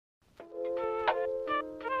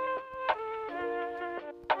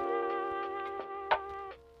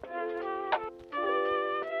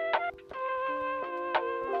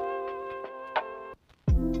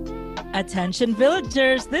Attention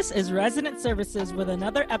villagers, this is Resident Services with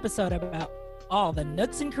another episode about all the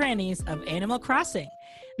nooks and crannies of Animal Crossing.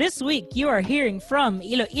 This week you are hearing from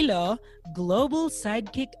Iloilo, global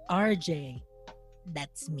sidekick RJ.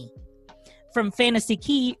 That's me. From Fantasy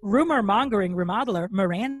Key, rumor mongering remodeler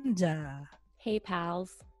Miranda. Hey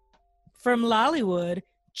pals. From Lollywood,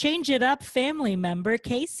 change it up family member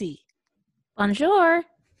Casey. Bonjour.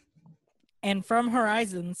 And from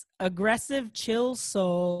Horizons, aggressive chill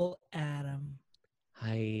soul Adam.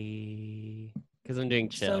 Hi. Because I'm doing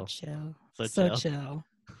chill. So chill.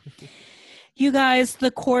 You guys, the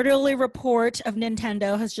quarterly report of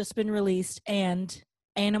Nintendo has just been released, and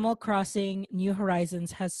Animal Crossing New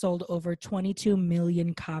Horizons has sold over 22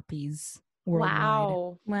 million copies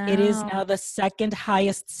worldwide. Wow. It is now the second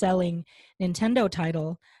highest selling Nintendo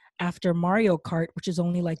title after Mario Kart, which is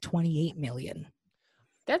only like 28 million.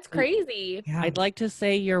 That's crazy. Yeah. I'd like to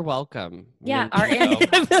say you're welcome. Yeah, our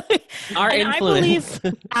influence. I believe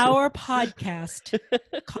our podcast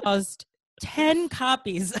caused 10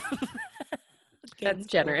 copies. That's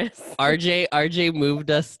generous. RJ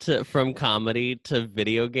moved us from comedy to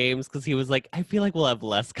video games because he was like, I feel like we'll have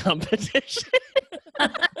less competition.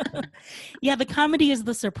 Yeah, the comedy is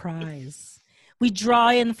the surprise. We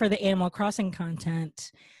draw in for the Animal Crossing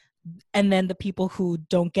content, and then the people who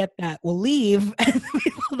don't get that will leave, and the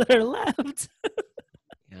people that are left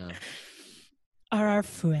are our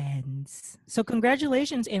friends. So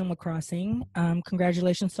congratulations, Animal Crossing.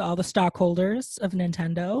 Congratulations to all the stockholders of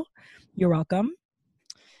Nintendo. You're welcome.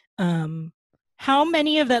 How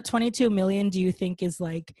many of that 22 million do you think is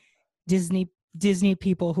like Disney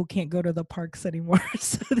people who can't go to the parks anymore?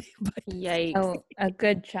 So Yikes. Oh, a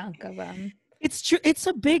good chunk of them. It's true. It's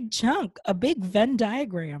a big chunk, a big Venn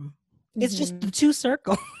diagram. It's just the two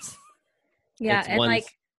circles. Yeah,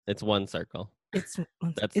 it's one circle. That's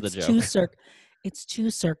the joke. It's two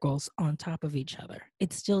circles on top of each other.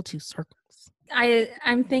 It's still two circles.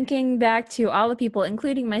 I'm thinking back to all the people,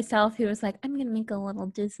 including myself, who was like, I'm gonna make a little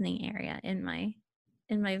Disney area in my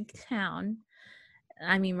town.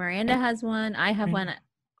 I mean, Miranda has one. I have one.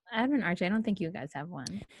 Adam and RJ, I don't think you guys have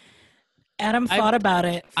one. Adam thought about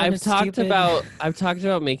it. I've talked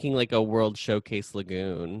about making like a World Showcase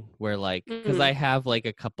Lagoon where like, because I have like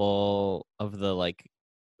a couple of the like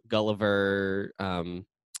Gulliver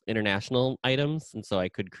international items, and so I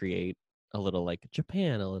could create a little like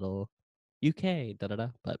Japan, a little UK, but it's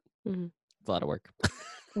a lot of work.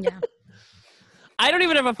 Yeah. I don't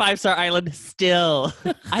even have a 5-star island still.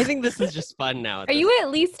 I think this is just fun now. Are you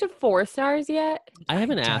at least to 4 stars yet? I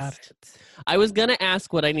haven't asked. I was going to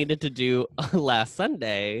ask what I needed to do last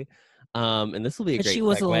Sunday, and this will be a great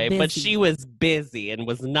segue, but she was busy and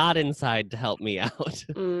was not inside to help me out.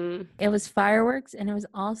 It was fireworks, and it was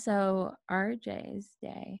also RJ's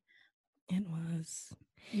day. It was.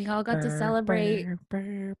 We all got to celebrate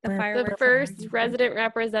the fireworks. The first resident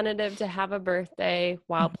representative to have a birthday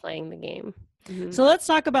while playing the game. So let's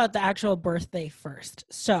talk about the actual birthday first.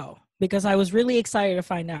 So, because I was really excited to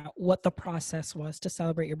find out what the process was to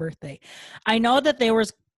celebrate your birthday. I know that there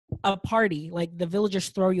was a party, like the villagers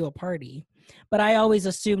throw you a party, but I always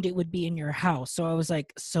assumed it would be in your house. So I was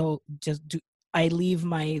like, I leave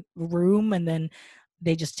my room and then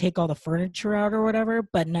they just take all the furniture out or whatever.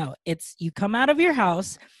 But no, it's you come out of your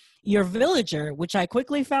house, your villager, which I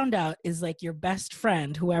quickly found out is like your best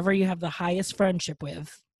friend, whoever you have the highest friendship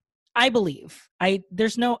with. I believe. I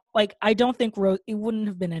don't think it wouldn't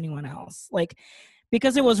have been anyone else. Like,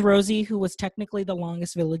 because it was Rosie who was technically the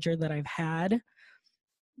longest villager that I've had,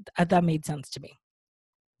 that made sense to me.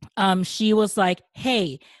 She was like,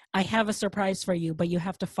 hey, I have a surprise for you, but you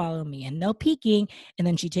have to follow me and no peeking. And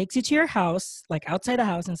then she takes you to your house, like outside the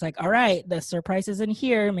house, and it's like, all right, the surprise is in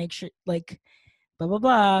here. Make sure, like, blah, blah,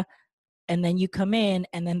 blah. And then you come in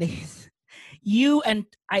and then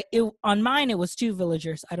on mine, it was 2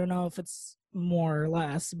 villagers. I don't know if it's more or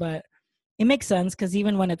less, but it makes sense because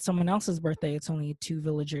even when it's someone else's birthday, it's only 2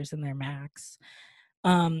 villagers in their max.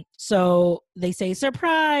 So they say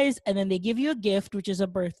surprise, and then they give you a gift, which is a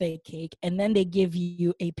birthday cake, and then they give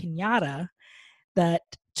you a piñata that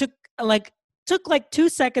took like 2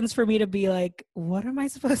 seconds for me to be like, what am I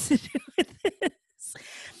supposed to do with this?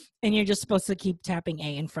 And you're just supposed to keep tapping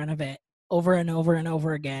A in front of it over and over and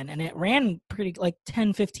over again. And it ran pretty like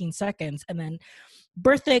 10-15 seconds, and then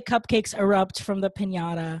birthday cupcakes erupt from the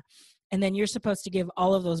piñata. And then you're supposed to give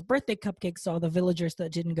all of those birthday cupcakes to all the villagers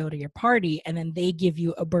that didn't go to your party. And then they give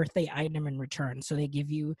you a birthday item in return. So they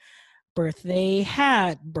give you birthday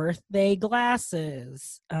hat, birthday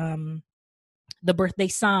glasses, the birthday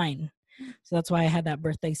sign. So that's why I had that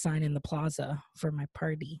birthday sign in the plaza for my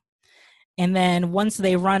party. And then once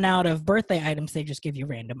they run out of birthday items, they just give you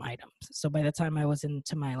random items. So by the time I was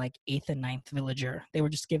into my like 8th and 9th villager, they were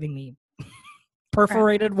just giving me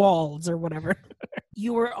perforated walls or whatever.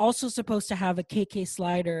 You were also supposed to have a KK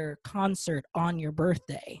Slider concert on your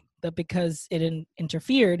birthday, but because it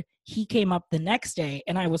interfered, he came up the next day,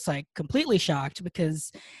 and I was like completely shocked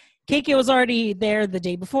because KK was already there the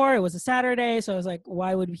day before. It was a Saturday, so I was like,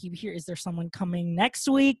 why would he be here? Is there someone coming next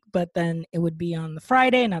week? But then it would be on the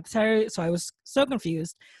Friday, not the Saturday, so I was so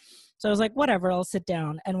confused. So I was like, whatever, I'll sit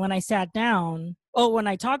down. And when I sat down, when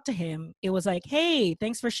I talked to him, it was like, hey,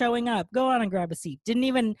 thanks for showing up. Go on and grab a seat. Didn't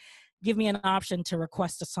even give me an option to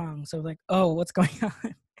request a song. So I was like, oh, what's going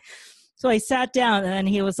on? So I sat down, and then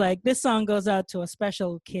he was like, this song goes out to a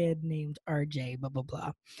special kid named RJ, blah, blah,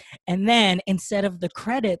 blah. And then instead of the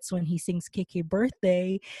credits when he sings KK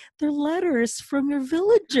Birthday, they're letters from your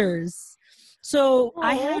villagers. So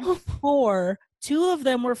I had 4. 2 of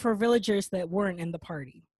them were for villagers that weren't in the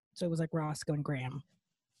party. So it was like Roscoe and Graham.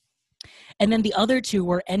 And then the other 2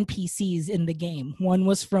 were NPCs in the game. One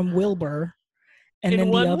was from Wilbur. And then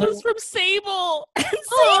one the other was from Sable.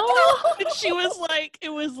 And she was like, it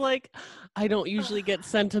was like, I don't usually get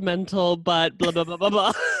sentimental, but blah, blah, blah, blah,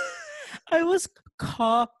 blah. I was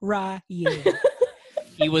crying.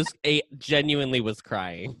 He genuinely was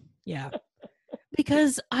crying. Yeah.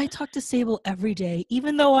 Because I talk to Sable every day,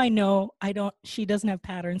 even though I know she doesn't have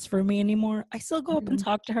patterns for me anymore. I still go up and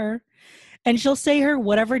talk to her, and she'll say her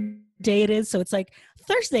whatever day it is. So it's like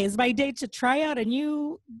Thursday is my day to try out a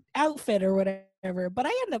new outfit or whatever, but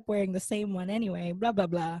I end up wearing the same one anyway, blah, blah,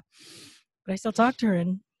 blah. But I still talk to her,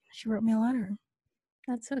 and she wrote me a letter.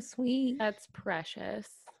 That's so sweet. That's precious.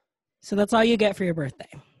 So that's all you get for your birthday.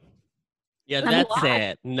 Yeah, That's that's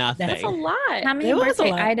it. Nothing. That's a lot. How many It was a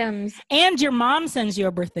birthday lot. items? And your mom sends you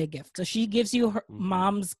a birthday gift. So she gives you her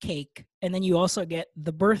mom's cake, and then you also get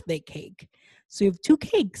the birthday cake. So you have 2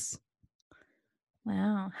 cakes.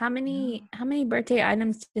 Wow. How many birthday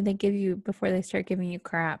items did they give you before they start giving you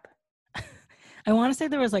crap? I want to say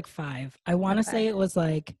there was like 5. I want to say it was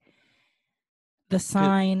like the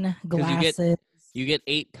sign, glasses. You get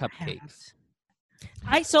 8 cupcakes.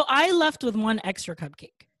 I left with 1 extra cupcake.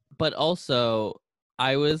 But also,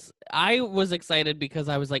 I was excited because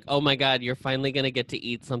I was like, oh my God, you're finally going to get to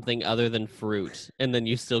eat something other than fruit. And then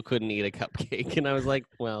you still couldn't eat a cupcake. And I was like,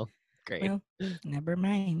 well, great. Well, never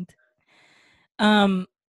mind.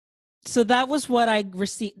 So that was what I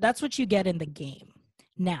received. That's what you get in the game.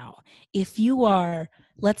 Now, if you are,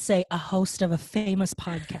 let's say, a host of a famous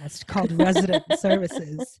podcast called Resident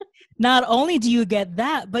Services, not only do you get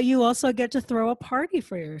that, but you also get to throw a party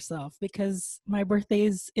for yourself because my birthday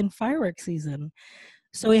is in fireworks season.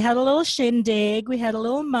 So we had a little shindig. We had a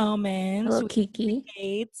little moment. A little kiki.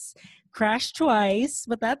 Gates, crashed twice,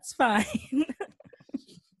 but that's fine.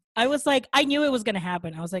 I was like, I knew it was going to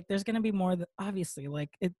happen. I was like, there's going to be more. Obviously, like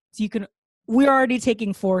we're already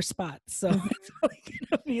taking 4 spots. So it's only going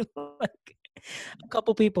to be like a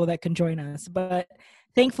couple people that can join us. But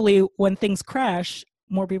thankfully, when things crash,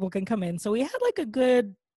 more people can come in. So we had like a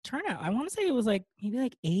good turnout. I want to say it was like maybe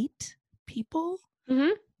like 8 people.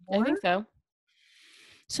 Mm-hmm. I think so.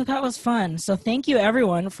 So that was fun. So thank you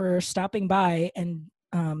everyone for stopping by. And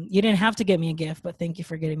you didn't have to get me a gift, but thank you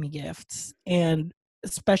for getting me gifts. And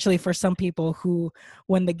especially for some people who,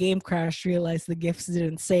 when the game crashed, realized the gifts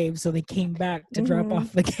didn't save, so they came back to drop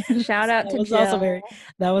off the gift. Shout out to Jill.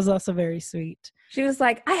 That was also very sweet. She was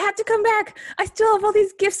like, I had to come back. I still have all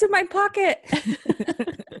these gifts in my pocket.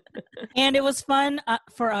 And it was fun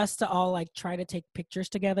for us to all like try to take pictures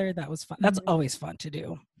together. That was fun. That's always fun to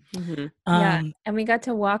do. Mm-hmm. Yeah, and we got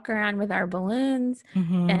to walk around with our balloons.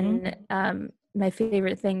 Mhm. And my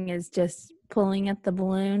favorite thing is just pulling at the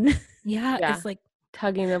balloon. Yeah, Yeah. it's like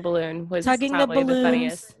Tugging the balloon was Tugging the probably the balloons.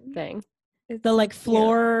 funniest thing. the like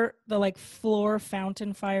floor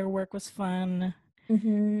fountain firework was fun.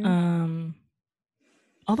 Mhm.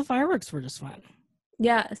 All the fireworks were just fun.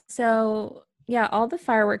 Yeah, so yeah, all the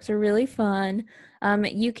fireworks are really fun.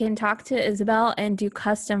 You can talk to Isabel and do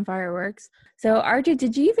custom fireworks. So RJ,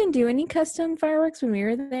 did you even do any custom fireworks when we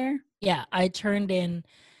were there? Yeah, I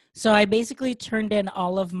basically turned in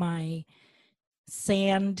all of my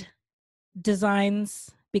sand designs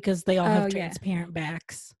because they all have transparent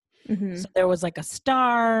backs. So there was like a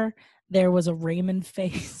star, there was a Raymond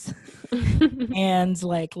face, and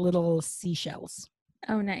like little seashells.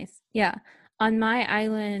 Oh, nice. Yeah. On my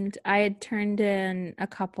island, I had turned in a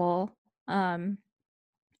couple, and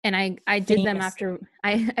I did them after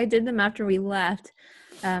I did them after we left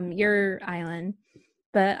your island.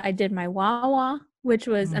 But I did my Wawa, which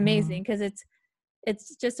was amazing because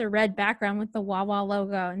it's just a red background with the Wawa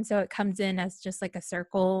logo, and so it comes in as just like a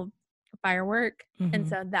circle firework. And Mhm.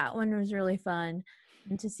 so that one was really fun.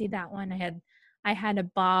 And to see that one, I had a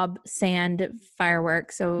Bob Sand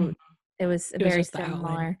firework, so Mhm. it was It was very just the outline.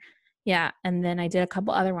 similar. Yeah, and then I did a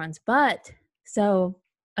couple other ones. But so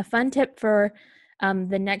a fun tip for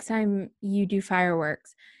the next time you do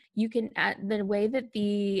fireworks, you can the way that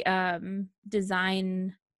the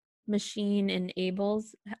design machine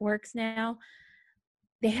enables works now,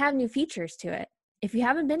 they have new features to it. If you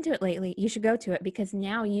haven't been to it lately, you should go to it, because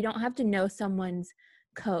now you don't have to know someone's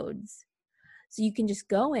codes. So you can just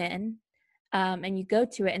go in and you go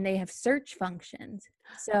to it, and they have search functions.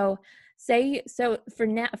 So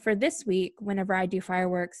for this week, whenever I do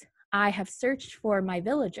fireworks, I have searched for my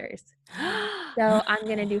villagers. So I'm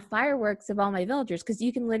going to do fireworks of all my villagers, because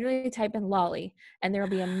you can literally type in lolly and there will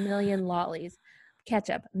be a million lollies,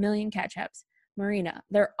 ketchup, a million ketchups, Marina.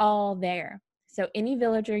 They're all there. So any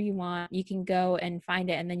villager you want, you can go and find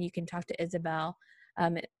it, and then you can talk to Isabel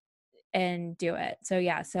and do it. So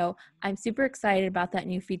yeah, so I'm super excited about that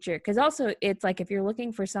new feature, because also it's like if you're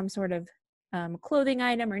looking for some sort of clothing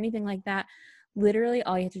item or anything like that, literally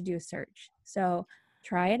all you have to do is search. So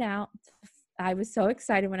try it out. I was so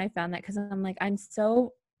excited when I found that, because I'm like,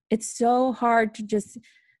 it's so hard to just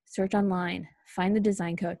search online, find the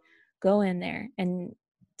design code, go in there and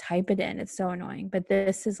type it in. It's so annoying, but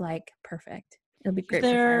this is like perfect. It'll be great for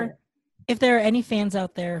fireworks. If there are any fans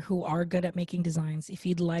out there who are good at making designs, if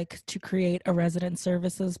you'd like to create a resident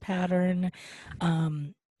services pattern,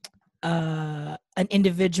 an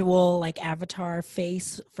individual like avatar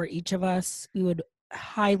face for each of us, we would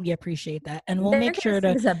highly appreciate that, and we'll They're make sure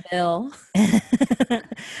gonna to send us a bill.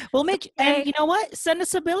 we'll make Okay. and you know what, send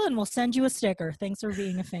us a bill and we'll send you a sticker. Thanks for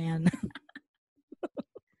being a fan.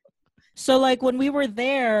 So like when we were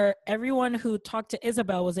there, everyone who talked to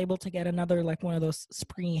Isabel was able to get another like one of those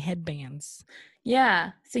springy headbands.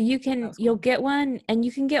 Yeah. So was you'll cool. get one, and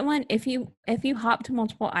you can get one if you hop to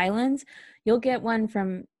multiple islands, you'll get one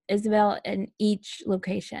from Isabel in each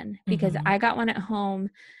location, because Mhm. I got one at home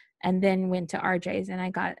and then went to RJ's and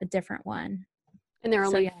I got a different one. And there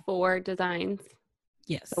are So, only yeah. 4 designs,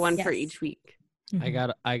 Yes. so one for Yes. each week.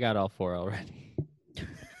 Mhm. I got all 4 already.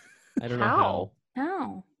 I don't know How? how.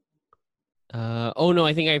 Oh. Oh no,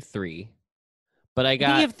 I think I have 3. But I I think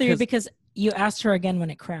got you have 3 because you asked her again when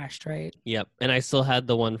it crashed, right? Yep, and I still had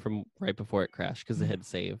the one from right before it crashed because it Mm. had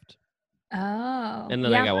saved. Oh. And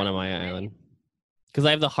then yeah, I got one on my island. Because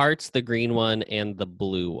I have the hearts, the green one, and the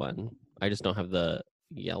blue one. I just don't have the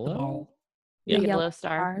The yellow. ball. The Yeah. yellow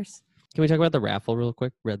star. stars. Can we talk about the raffle real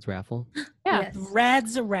quick? Red's raffle. Yeah. Yes.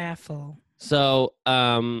 Red's raffle. So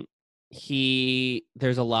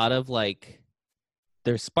there's a lot of like,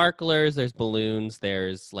 there's sparklers, there's balloons,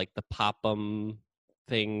 there's like the pop-em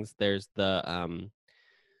things, there's the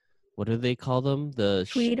what do they call them? The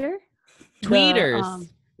Tweeter? tweeters.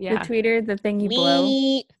 Yeah. The tweeter, the thing you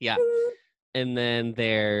blow. Yeah. And then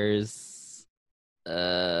there's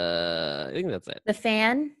I think that's it. The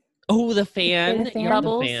fan. Oh, the fan. the fan? Yeah,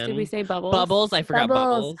 Bubbles. The fan. Did we say bubbles? Bubbles. I forgot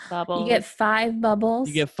Bubbles. bubbles. Bubbles. You get 5 bubbles.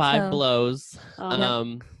 You get 5 so- blows.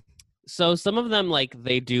 Yep. So some of them like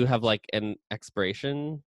they do have like an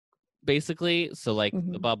expiration, basically. So like the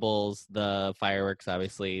Mhm. bubbles, the fireworks,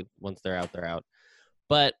 obviously once they're out, they're out.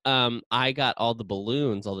 But I got all the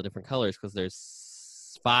balloons, all the different colors, because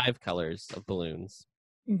there's 5 colors of balloons.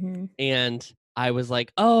 Mhm. And I was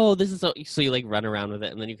like, oh, this is so you like run around with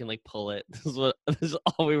it and then you can like pull it. This is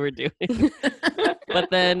all we were doing. But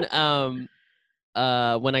then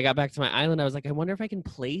when I got back to my island, I was like, I wonder if I can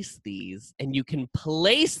place these. And you can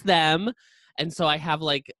place them. And so I have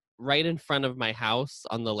like right in front of my house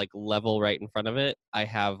on the like level right in front of it, I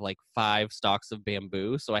have like 5 stalks of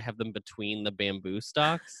bamboo. So I have them between the bamboo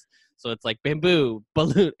stalks. So it's like bamboo,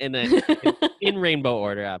 balloon in rainbow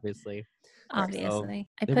order, obviously. Obviously.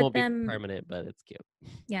 I It put won't them be permanent, but it's cute.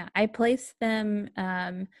 Yeah, I placed them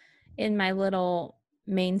in my little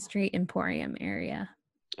Main Street Emporium area.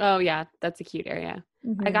 Oh yeah, that's a cute area.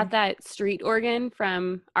 I got that street organ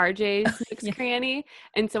from RJ's Nook's Yeah. Cranny,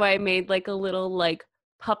 and so I made like a little like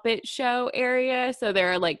puppet show area. So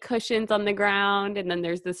there are like cushions on the ground, and then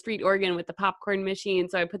there's the street organ with the popcorn machine.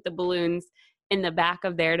 So I put the balloons in the back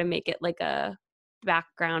of there to make it like a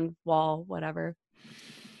background wall, whatever.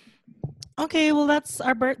 Okay, well that's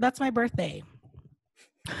my birthday.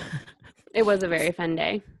 It was a very fun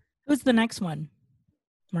day. Who's the next one?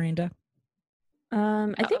 Miranda.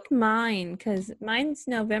 I think mine, because mine's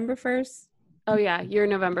November 1st. Oh yeah, you're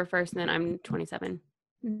November 1st, and then I'm 27.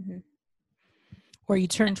 Mm-hmm. Or you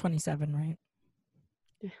turn 27, right?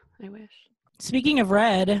 I wish. Speaking of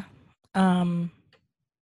Red,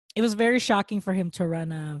 it was very shocking for him to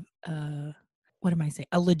run a what am I saying?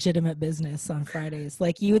 A legitimate business on Fridays.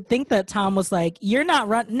 Like you would think that Tom was like, "You're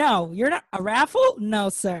not no, you're not a raffle, no,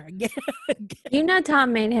 sir." You know,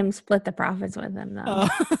 Tom made him split the profits with him, though. Oh.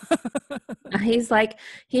 He's like,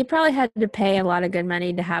 he probably had to pay a lot of good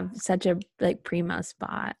money to have such a like primo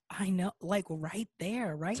spot. I know, like right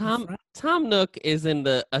there, right in Tom front. Tom Nook is in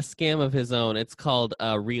a scam of his own. It's called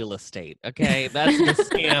real estate. Okay, that's the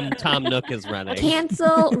scam Tom Nook is running.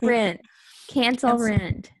 Cancel rent. Cancel Cancel.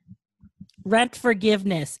 rent. Rent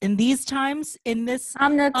forgiveness in these times, in this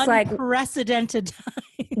Tom Nook's like, unprecedented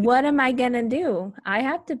time. what am I gonna do? I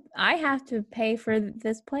have to pay for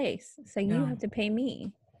this place, so you No. have to pay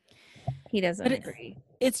me. He doesn't But agree.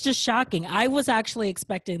 It's just shocking. I was actually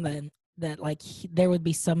expecting that like there would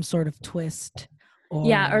be some sort of twist.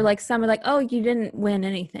 Yeah, or like some are like, oh, you didn't win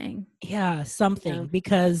anything. Yeah, something. Yeah.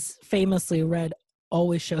 Because famously Red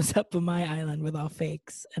always shows up on my island with all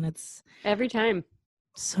fakes, and it's Every time.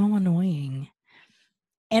 so annoying.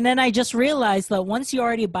 And then I just realized that once you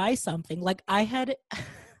already buy something, like I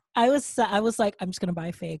was like, I'm just gonna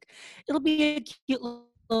buy fake. It'll be a cute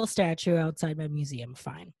little statue outside my museum.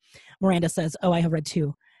 Fine. Miranda says, "Oh, I have Red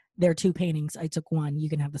 2. There are 2 paintings. I took 1. You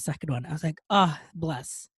can have the second one." I was like,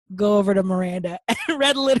 bless. Go over to Miranda. And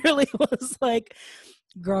Red literally was like,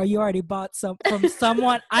 "Girl, you already bought some from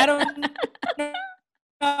someone. I don't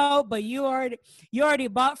know, but you already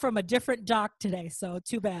bought from a different doc today, so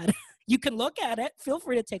too bad." You can look at it. Feel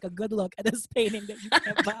free to take a good look at this painting that you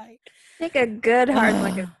can't buy. Take a good hard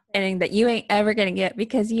look at anything that you ain't ever gonna get,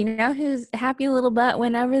 because you know whose happy little butt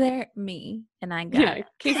went over there? Me. And I got it.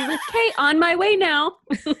 Casey's like, "Okay, on my way now."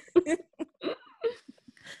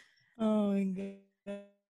 Oh my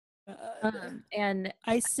god. And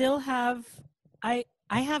I still have I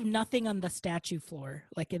have nothing on the statue floor,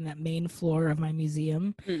 like in that main floor of my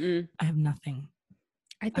museum. Mm-mm. I have nothing.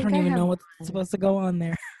 I I think don't even know what's one. supposed to go on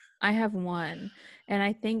there. I have one, and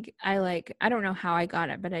I think I don't know how I got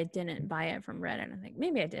it, but I didn't buy it from Reddit. I think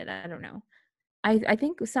maybe I did. I don't know. I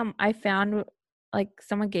think I found like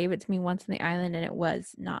someone gave it to me once on the island, and it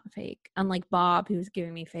was not fake. Unlike Bob, who was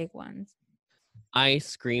giving me fake ones. I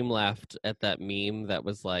scream laughed at that meme that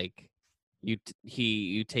was like, you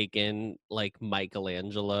take in like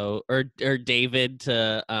Michelangelo or David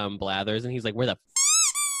to Blathers, and he's like, "Where the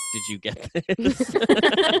did you get this?"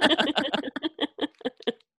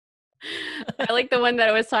 I like the one that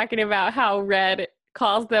I was talking about how Red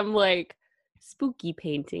calls them like spooky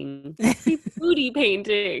painting, booty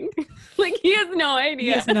painting. Like he has no He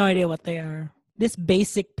idea. has no idea what they are. This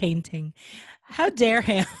basic painting. How dare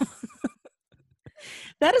him?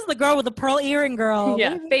 That is the girl with the pearl earring, girl.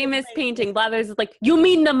 Yeah, famous painting. Blathers is like, "You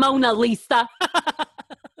mean the Mona Lisa?"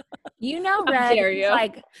 You know, How Red. dare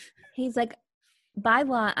you. He's like, by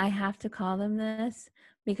law, I have to call them this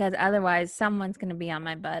because otherwise, someone's gonna be on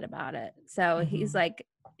my butt about it. So he's like,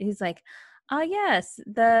 "Oh yes,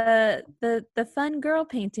 the fun girl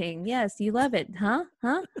painting. Yes, you love it, huh?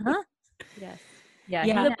 Yes.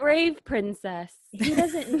 Yeah. The brave princess. He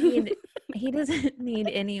doesn't need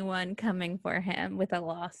anyone coming for him with a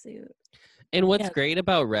lawsuit. And what's Yeah. great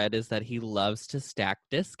about Red is that he loves to stack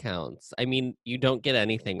discounts. I mean, you don't get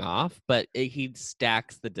anything off, but he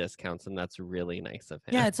stacks the discounts, and that's really nice of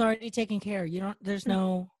him. Yeah, it's already taken care.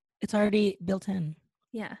 It's already built in.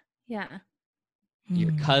 Yeah. Your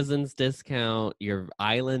Hmm. cousin's discount, your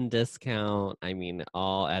island discount. I mean, it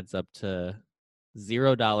all adds up to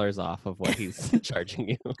 $0 off of what he's charging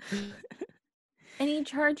you. And he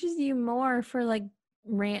charges you more for like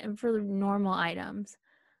for normal items.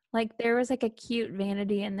 Like there was like a cute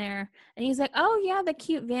vanity in there, and he's like, "Oh yeah, the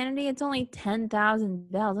cute vanity. It's only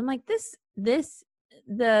 $10,000." I'm like,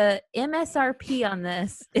 the MSRP on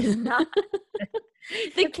this is not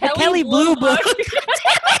The Kelly Blue Book.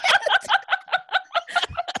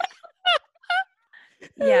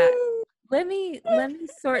 Yeah. Let me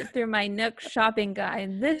sort through my Nook shopping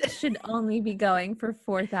guide. This should only be going for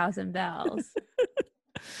 4,000 bells.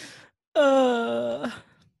 Red.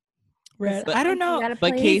 But- I don't know.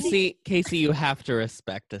 But Casey, you have to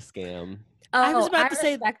respect a scam. I was about to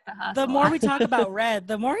say, respect the The hustle. more we talk about Red,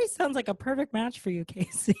 the more he sounds like a perfect match for you,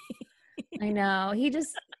 Casey. I know. He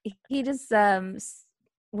just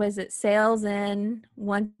was it sails in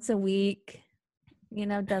once a week,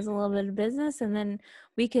 does a little bit of business, and then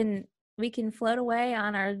we can float away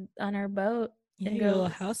on our boat Yeah, and your little go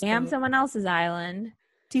houseboat. scam someone else's island.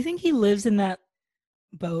 Do you think he lives in that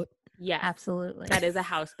boat? Yes, Absolutely. that is a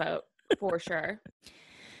houseboat for sure.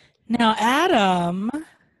 Now, Adam,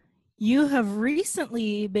 you have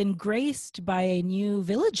recently been graced by a new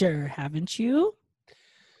villager, haven't you?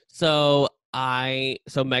 So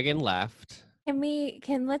Megan left.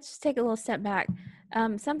 Let's just take a little step back.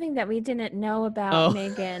 Something that we didn't know about Oh.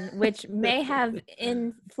 Megan, which may have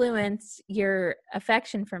influenced your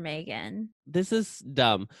affection for Megan. This is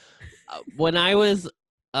dumb. When I was,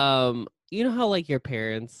 you know how like your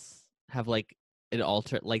parents have like an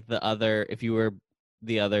alter, like the other, if you were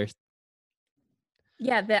the other.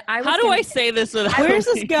 Yeah, that I was. How do I say this without? Where's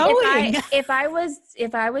this going? If I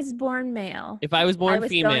was born male, If I was born I was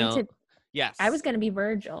going female, to- yes, I was going to be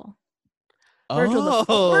Virgil. Virgil the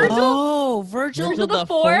Oh, Virgil Virgil the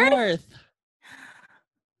fourth?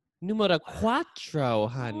 Numero cuatro,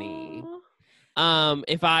 honey.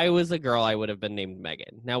 If I was a girl, I would have been named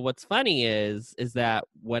Megan. Now, what's funny is that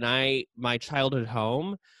when my childhood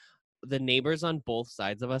home, the neighbors on both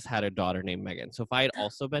sides of us had a daughter named Megan. So if I had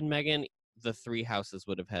also been Megan, the 3 houses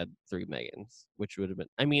would have had 3 Megans, which would have been,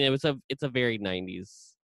 I mean, it's a very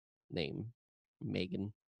 90s name,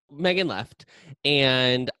 Megan. Megan left,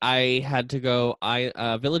 and I had to go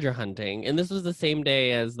villager hunting, and this was the same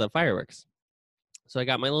day as the fireworks. So I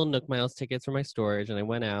got my little Nook Miles tickets for my storage, and I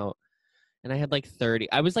went out, and I had like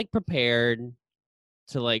 30. I was like prepared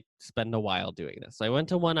to like spend a while doing this. So I went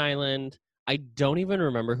to one island. I don't even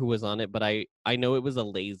remember who was on it, but I know it was a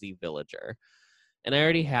lazy villager, and I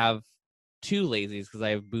already have 2 lazies because I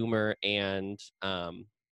have Boomer and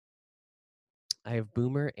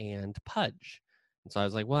Pudge. And so I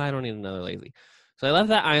was like, well, I don't need another lazy. So I left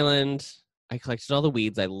that island. I collected all the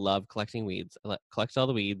weeds. I love collecting weeds. I collected all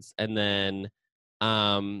the weeds, and then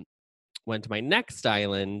went to my next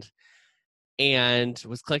island and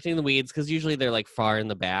was collecting the weeds because usually they're like far in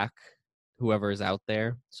the back, whoever is out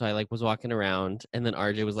there. So I like was walking around, and then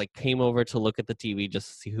RJ was like came over to look at the TV just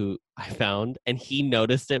to see who I found, and he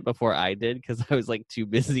noticed it before I did because I was like too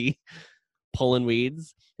busy pulling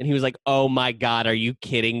weeds, and he was like, oh my god, are you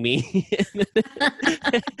kidding me?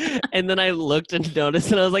 And then I looked and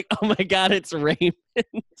noticed, and I was like, oh my god, it's Raymond.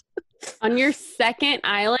 On your second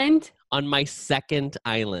island? On my second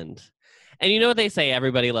island. And you know what they say,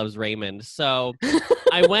 everybody loves Raymond. So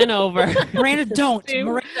I went over. Miranda, don't.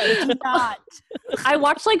 Miranda, do not. I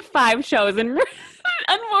watched like 5 shows, and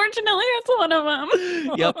unfortunately, that's one of them.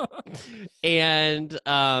 Yep. And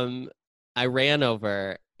I ran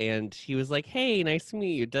over, and he was like, hey, nice to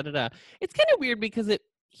meet you, da-da-da. It's kind of weird because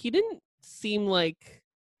he didn't seem like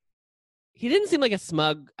a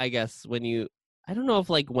smug, I guess, I don't know if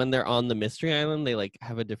like when they're on the mystery island, they like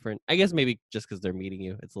have a different, I guess maybe just because they're meeting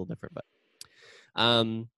you, it's a little different, but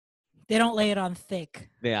they don't lay it on thick.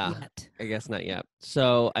 Yeah, yet. I guess not yet.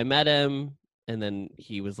 So I met him, and then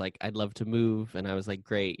he was like, I'd love to move. And I was like,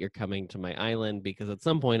 great, you're coming to my island because at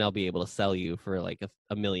some point I'll be able to sell you for like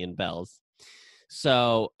a million bells.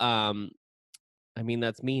 So, I mean,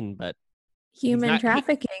 that's mean, but Human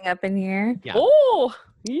trafficking up in here. Yeah. Oh,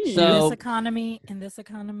 So in this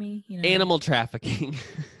economy, you know. Animal trafficking,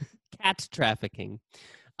 cat trafficking.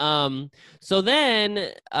 So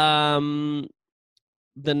then,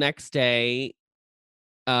 the next day,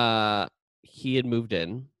 he had moved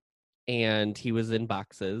in, and he was in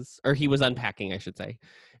boxes, or he was unpacking, I should say,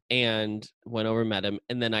 and went over, met him.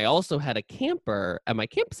 And then I also had a camper at my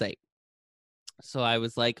campsite. So I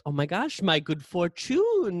was like, oh my gosh, my good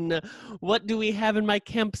fortune. What do we have in my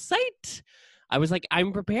campsite? I was like,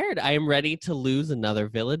 I'm prepared. I am ready to lose another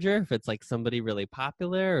villager if it's like somebody really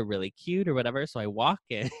popular or really cute or whatever. So I walk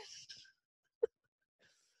in.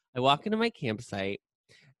 I walk into my campsite,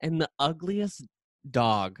 and the ugliest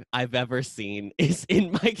dog I've ever seen is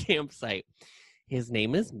in my campsite. His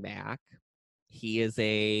name is Mac. He is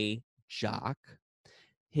a jock.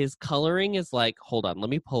 His coloring is like, hold on, let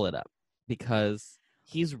me pull it up. Because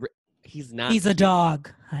he's not. He's a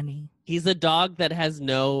dog, honey. He's a dog that has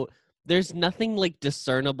there's nothing like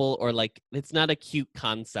discernible, or like it's not a cute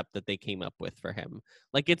concept that they came up with for him.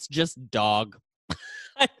 Like it's just dog.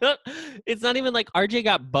 It's not even like RJ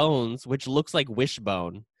got Bones, which looks like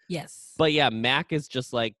Wishbone. Yes. But yeah, Mac is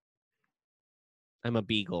just like, I'm a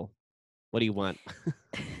beagle. What do you want?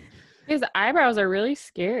 his eyebrows are really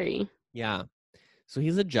scary. Yeah. So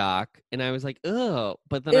he's a jock, and I was like, oh,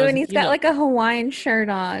 but then Ooh, I was and he's got like a Hawaiian shirt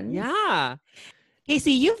on. yeah.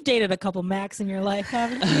 Casey, you've dated a couple Macs in your life,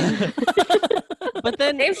 haven't you? But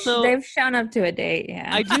then they've shown up to a date. Yeah,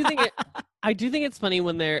 I do think it's funny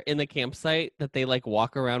when they're in the campsite that they like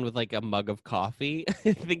walk around with like a mug of coffee.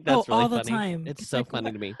 I think that's really all the funny. time. It's so like,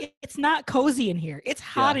 funny to me. It's not cozy in here. It's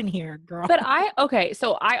hot in here, girl. But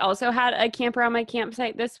so I also had a camper on my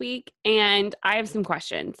campsite this week, and I have some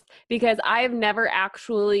questions because I've never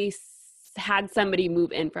actually had somebody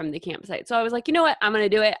move in from the campsite. So I was like, you know what? I'm going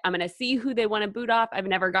to do it. I'm going to see who they want to boot off. I've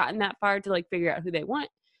never gotten that far to like figure out who they want,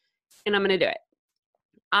 and I'm going to do it.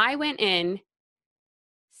 I went in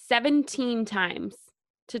 17 times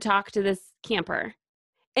to talk to this camper,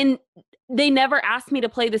 And they never asked me to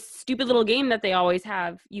play this stupid little game that they always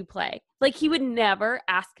have you play. Like, he would never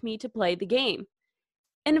ask me to play the game.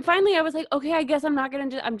 And finally I was like, okay, I guess I'm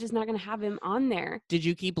just not gonna have him on there. Did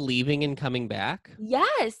you keep leaving and coming back?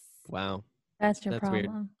 Yes. Wow. That's your That's weird.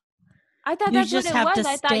 problem. I thought You that's just what it have was.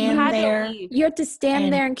 to I thought you stand had there. to leave. You have to stand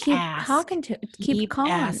And there and keep ask. talking to keep calm.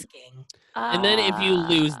 asking. And then if you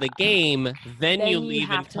lose the game, then then you you leave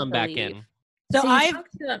and have to come back leave. in. So you I've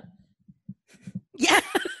talk to them. yeah.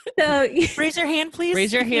 So Raise your hand, please.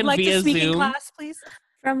 Raise your if you'd hand like via to speak in Zoom. class, please.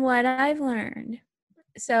 from what I've learned,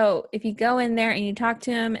 so if you go in there and you talk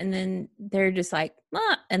to them and then they're just like,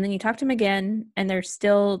 blah, and then you talk to them again and they're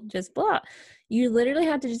still just blah, you literally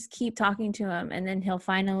have to just keep talking to him, and then he'll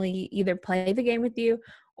finally either play the game with you,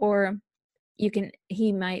 or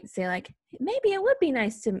he might say like, maybe it would be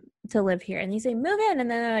nice to live here, and you say move in,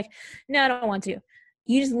 and then they're like, no, I don't want to.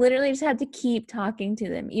 You just literally just have to keep talking to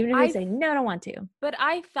them, even if they say no, I don't want to. But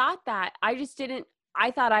I thought that. I just didn't. I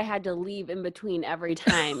thought I had to leave in between every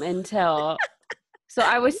time until. So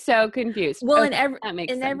I was so confused. Well, Okay, and that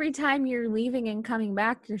makes sense. every time you're leaving and coming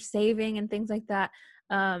back, you're saving and things like that.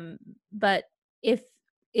 But if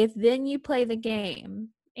then you play the game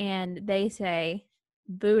and they say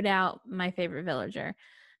boot out my favorite villager,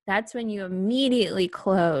 that's when you immediately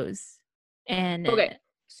close and Okay.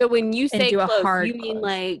 So when you say do a close, hard you mean close.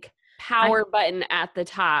 like power button at the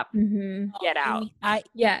top, Mhm. get out.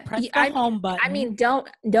 Yeah, Press the home button. I mean, don't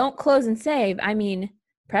close and save. I mean,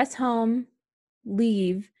 press home,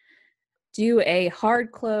 leave, do a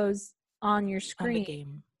hard close on your on screen the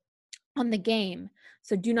game. on the game.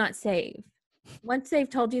 So do not save. Once they've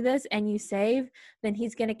told you this and you save, then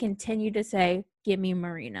he's going to continue to say, give me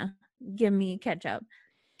Marina, give me ketchup,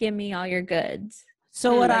 give me all your goods.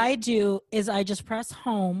 So what like- I do is I just press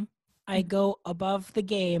home. I go above the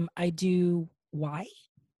game. I do Y.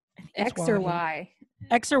 I think it's X or Y?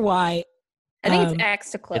 X or Y. I think Um, it's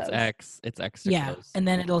X to close. It's X to Yeah, close. and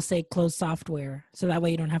then it'll say close software. So that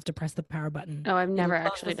way you don't have to press the power button. Oh, I've never It'll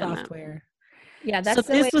close actually the done that. software. Yeah, So that's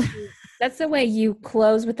the way. this was- That's the way you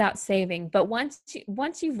close without saving. But once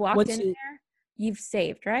you've walked Once in you- there, you've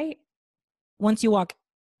saved, right? Once you walk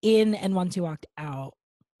in and once you walked out.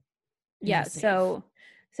 Yeah. you'll save.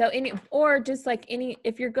 So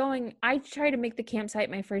if you're going, I try to make the campsite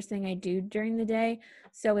my first thing I do during the day.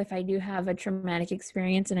 So if I do have a traumatic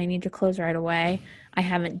experience and I need to close right away, I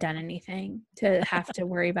haven't done anything to have to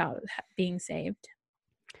worry about being saved.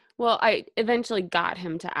 Well, I eventually got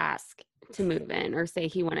him to ask to move in or say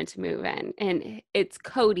he wanted to move in. And it's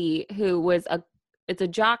Cody, who it's a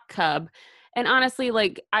jock cub. And honestly,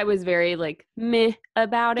 like, I was very like meh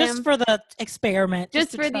about him. Just for the experiment.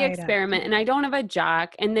 Just to for the try it out. experiment. And I don't have a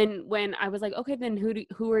jock. And then when I was like, okay, then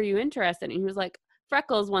who are you interested in? And he was like,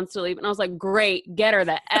 Freckles wants to leave. And I was like, great, get her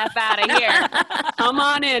the F out of here. Come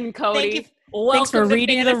on in, Cody. Thanks for Welcome to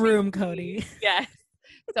reading the Fantasy room, Cody. Yes.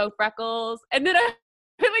 So Freckles. And then I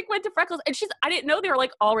like went to Freckles, and I didn't know they were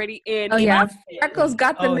like already in. Oh yeah, That's it. Freckles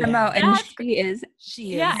got the Oh, memo, yeah. and That's she is.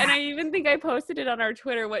 She Yeah, is. and I even think I posted it on our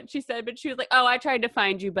Twitter what she said, but she was like, "Oh, I tried to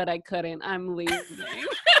find you, but I couldn't. I'm leaving."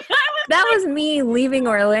 That was me leaving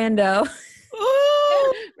Orlando.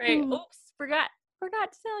 Ooh. Right? Oops, forgot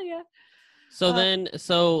to tell you.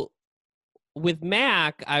 So with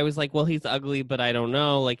Mac, I was like, well, he's ugly, but I don't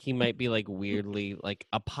know. Like, he might be like weirdly like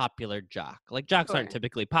a popular jock. Like, jocks aren't Sure.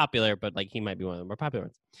 typically popular, but like he might be one of the more popular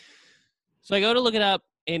ones. So I go to look it up,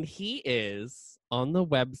 and he is on the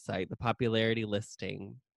website, the popularity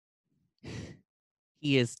listing.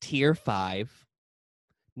 He is tier 5,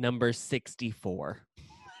 number 64.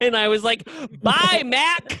 And I was like, bye,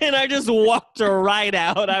 Mac. And I just walked right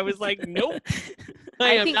out. I was like, nope.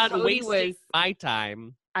 I am think not Cody wasting was- my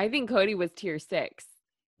time. I think Cody was tier 6,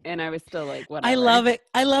 and I was still like, whatever. I love it.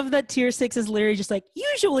 I love that tier 6 is literally just like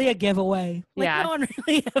usually a giveaway. Like Yeah. no one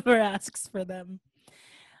really ever asks for them.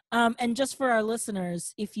 And just for our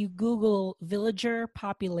listeners, if you Google villager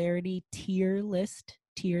popularity tier list,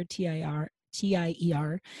 tier TIER,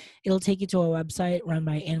 it'll take you to a website run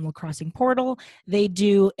by Animal Crossing Portal. They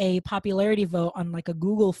do a popularity vote on like a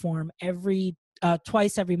Google form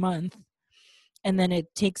twice every month. And then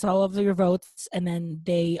it takes all of your votes, and then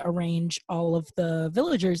they arrange all of the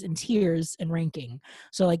villagers in tiers and ranking.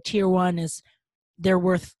 So like tier 1 is they're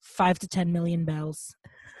worth 5 to 10 million bells.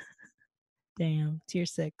 Damn, tier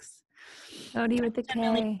 6. Cody with the 10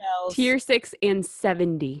 million K. bells. tier 6 and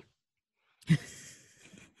 70. Good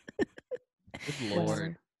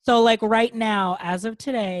Lord. So like right now, as of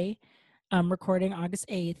today, recording August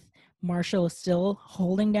 8th, Marshall is still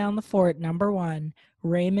holding down the fort, number 1,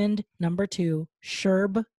 Raymond, number 2,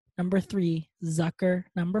 Sherb, number 3, Zucker,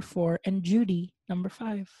 number 4, and Judy, number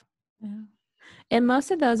 5. Yeah. And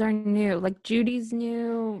most of those are new. Like Judy's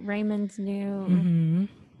new, Raymond's new.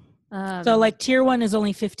 Mhm. So like tier 1 is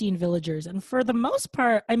only 15 villagers, and for the most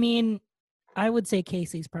part, I mean, I would say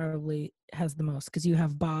Casey's probably has the most because you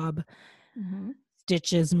have Bob, mhm.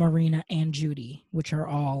 Stitches, Marina, and Judy, which are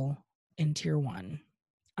all in tier 1.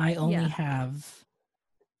 I only Yeah. have,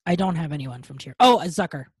 I don't have anyone from tier. Oh,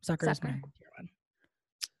 Zucker. Zucker is my Zucker. tier 1.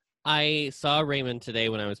 I saw Raymond today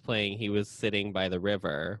when I was playing. He was sitting by the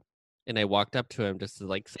river, and I walked up to him just to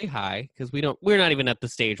like say hi because we're not even at the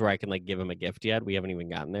stage where I can like give him a gift yet. We haven't even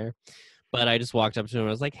gotten there. But I just walked up to him and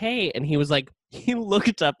I was like, "Hey," and he was like, he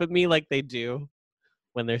looked up at me like they do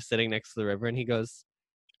when they're sitting next to the river, and he goes,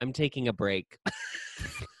 "I'm taking a break." I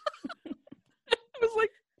was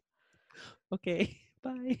like, "Okay,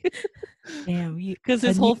 bye." Damn, Because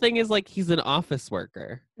his whole thing is like he's an office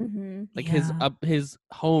worker. Mhm. Like Yeah. his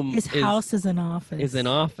home his house is an office. is an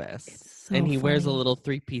office, It's so and he wears a funny. little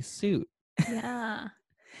 3-piece suit. Yeah.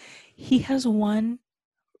 He has one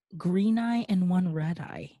green eye and one red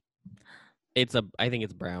eye. I think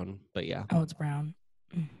it's brown, but yeah. Oh, it's brown.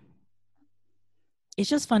 It's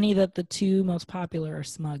just funny that the two most popular are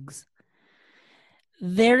Smugs.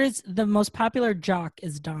 There is the most popular jock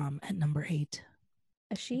is Dom at number 8.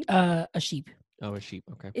 A sheep? A sheep. Oh, a sheep.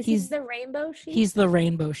 Okay. Is he's- he the rainbow sheep? He's the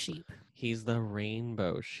rainbow sheep. He's the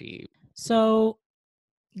rainbow sheep. So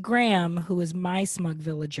Graham, who is my smug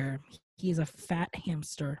villager, he's a fat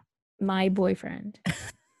hamster. my boyfriend.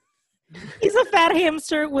 He's a fat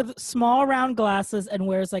hamster with small round glasses and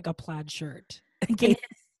wears like a plaid shirt. Okay.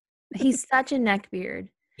 He's such a neckbeard.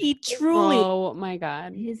 He truly. Oh my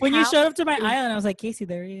god. His When you house showed up to my is- island, I was like, Casey,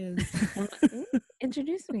 there he is.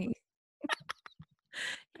 Introduce me.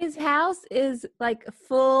 His house is like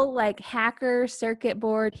full like hacker circuit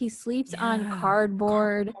board. He sleeps on Yeah.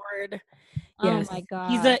 cardboard. Cardboard. Oh Yes. my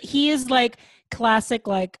god. He is like classic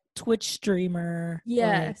like Twitch streamer.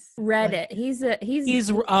 yes. Reddit. He's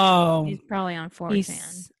He's probably on 4chan.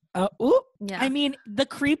 he's ooh. Yeah. I mean, the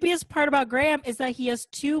creepiest part about Graham is that he has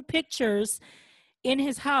 2 pictures in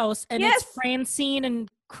his house, and Yes. it's Francine and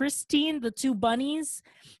Christine, the 2 bunnies,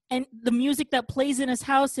 and the music that plays in his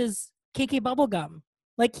house is KK Bubblegum.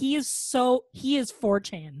 Like he is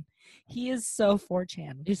 4chan. He is so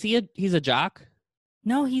 4chan. He's a jock?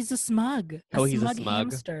 No, he's a smug. Oh, he's a smug.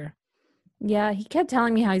 Hamster. Yeah, he kept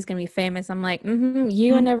telling me how he's gonna be famous. I'm like,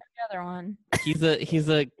 you and every other one. He's a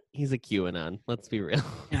QAnon. Let's be real.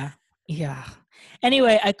 Yeah.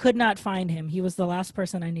 Anyway, I could not find him. He was the last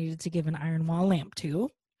person I needed to give an iron wall lamp to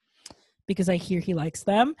because I hear he likes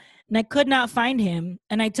them. And I could not find him.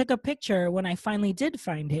 And I took a picture when I finally did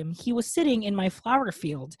find him. He was sitting in my flower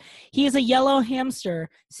field. He is a yellow hamster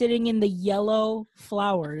sitting in the yellow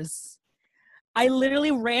flowers. I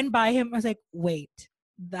literally ran by him. I was like, wait,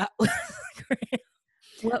 that was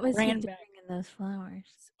What was he Ran doing back. in those flowers?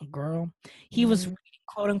 girl. He was Mhm.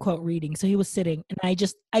 quote unquote reading. So he was sitting, and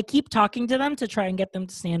I keep talking to them to try and get them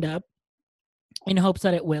to stand up in hopes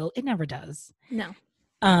that it will. It never does. No.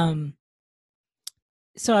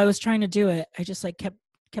 So I was trying to do it. I just like kept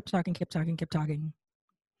talking.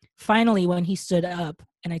 Finally, when he stood up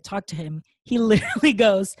and I talked to him, he literally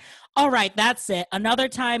goes, "All right, that's it. Another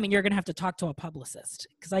time, and you're gonna have to talk to a publicist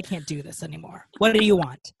because I can't do this anymore. What do you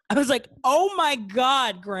want?" I was like, "Oh my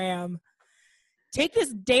God, Graham. Take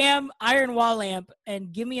this damn iron wall lamp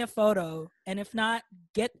and give me a photo. And if not,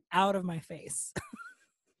 get out of my face."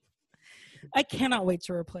 I cannot wait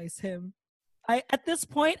to replace him. At this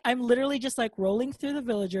point, I'm literally just like rolling through the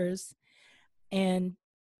villagers and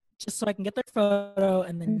just so I can get their photo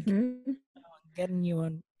and then Mhm. getting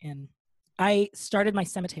you in. I started my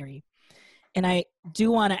cemetery, and I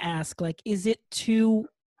do want to ask, like, is it too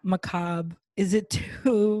macabre? Is it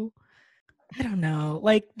too, I don't know.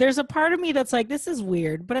 Like, there's a part of me that's like, this is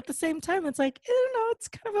weird, but at the same time, it's like, I don't know, it's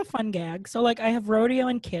kind of a fun gag. So, like, I have Rodeo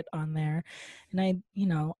and Kit on there, and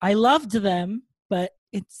I loved them, but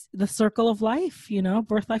it's the circle of life,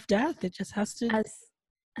 birth, life, death. It just has to As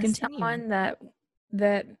continue. someone that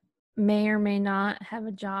may or may not have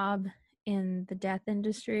a job in the death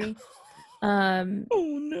industry,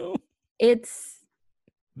 Oh no. it's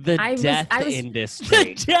The I was- death I was-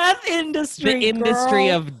 industry. The death industry. The industry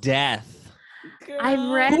girl. of death. I've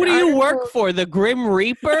Girl. read Who do you work articles- for? The Grim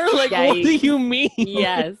Reaper? Like, what do Yikes. you mean?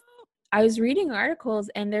 Yes. I was reading articles,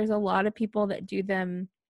 and there's a lot of people that do them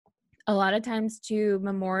a lot of times to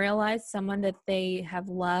memorialize someone that they have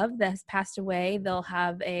loved that has passed away. They'll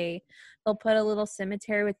put a little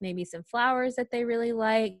cemetery with maybe some flowers that they really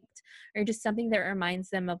liked, or just something that reminds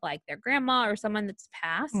them of like their grandma or someone that's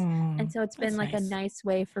passed. And so it's been that's like a nice. nice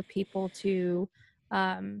way for people to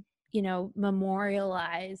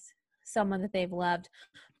memorialize someone that they've loved.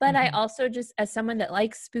 But I Mhm. also just, as someone that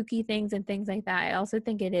likes spooky things and things like that, I also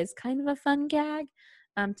think it is kind of a fun gag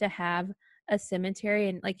to have a cemetery,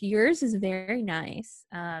 and like yours is very nice.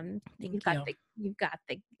 Thank You've got you.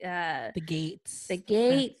 The gates. the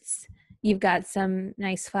gates. You've got some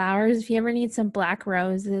nice flowers. If you ever need some black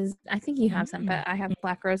roses, I think you have some, but I have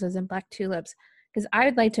black roses and black tulips because I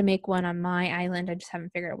would like to make one on my island. I just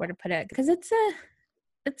haven't figured out where to put it because that's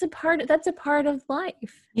a part of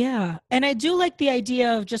life. Yeah. And I do like the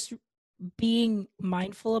idea of just being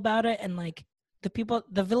mindful about it, and like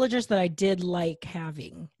the villagers that I did like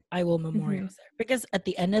having, I will memorialize there, because at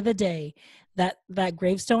the end of the day, that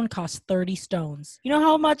gravestone costs 30 stones. You know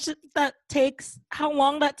how much that takes, how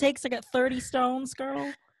long that takes to get 30 stones,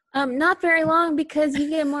 girl? Not very long because you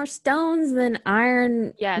get more stones than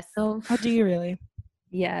iron. Yes. So, How do you really?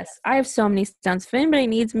 yes, I have so many stones. If anybody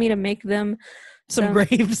needs me to make them Some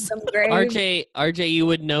graves. some graves, RJ, you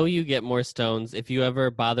would know you get more stones if you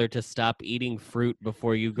ever bother to stop eating fruit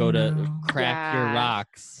before you go to No. crack your Yeah.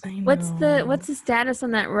 I what's know. the status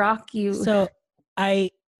on that rock you? So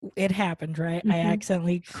it happened, right? I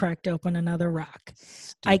accidentally cracked open another rock.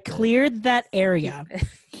 I cleared that area,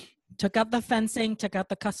 took out the fencing, took out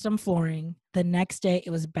the custom flooring. The next day it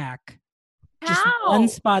was back. Just one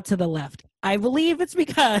spot to the left. I believe it's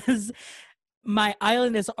because my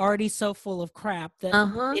island is already so full of crap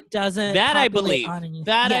that it doesn't That I populate believe. on any.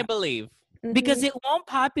 That Yeah, I believe. because it won't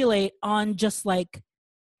populate on just like,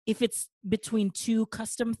 if it's between two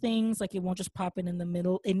custom things, like it won't just pop in the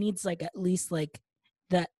middle. It needs like at least like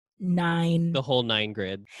that 9. The whole 9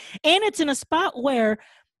 grid. And it's in a spot where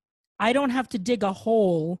I don't have to dig a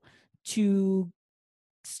hole to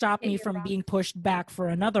stop Hit me your from rock. being pushed back for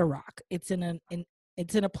another rock. It's in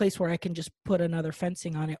a place where I can just put another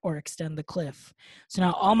fencing on it or extend the cliff. So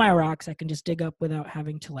now all my rocks I can just dig up without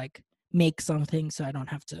having to like make something, so I don't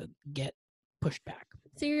have to get pushed back.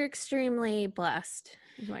 So you're extremely blessed,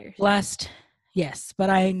 is what you're saying. Blessed, yes, but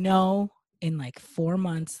I know in like 4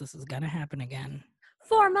 months this is gonna happen again.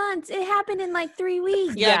 4 months. It happened in like 3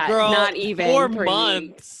 weeks. Yeah, girl. not even 4 3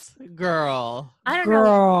 months, girl. I don't know.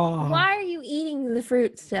 Girl, Why are you eating the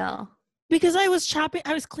fruit still? because I was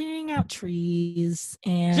cleaning out trees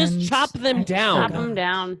and Just chop them I just down. Chop forgot. them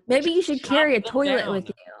down. Maybe you should Chop carry a them toilet down. with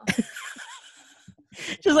you.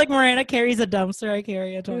 Just like Miranda carries a dumpster, I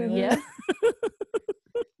carry a toilet. Yeah.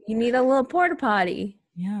 You need a little porta potty.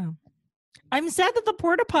 Yeah. I'm sad that the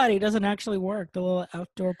porta potty doesn't actually work. The little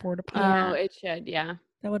outdoor porta potty. Yeah. Oh, it should. Yeah.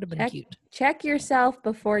 That would have been Check- cute. Check yourself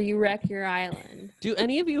before you wreck your island. Do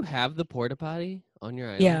any of you have the porta potty on your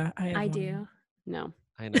island? Yeah, I have I one. do. No.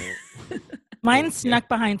 I know. Mine's Yeah. snuck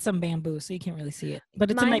behind some bamboo, so you can't really see it.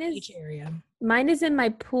 But it's in my Mine beach area. Mine is in my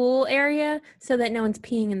pool area so that no one's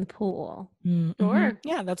peeing in the pool. Mhm. Sure.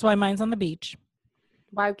 Yeah, that's why mine's on the beach.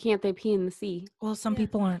 Why can't they pee in the sea? Well, some Yeah.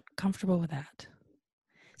 people aren't comfortable with that.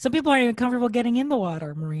 Some people aren't even comfortable getting in the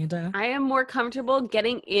water, Miranda. I am more comfortable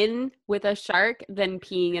getting in with a shark than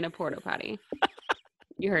peeing in a porta potty.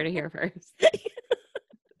 You heard it here first.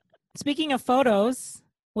 Speaking of photos,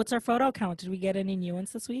 what's our photo count? Did we get any new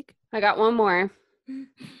ones this week? I got one more. Who'd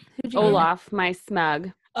you get? Olaf, my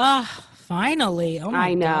smug. Ah, finally. Oh my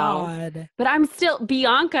I know. God. But I'm still,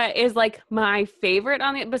 Bianca is like my favorite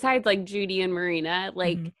on it, besides like Judy and Marina.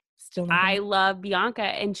 Like, Mhm. Still I nothing? love Bianca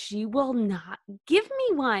and she will not give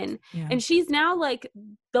me one. Yeah. And she's now like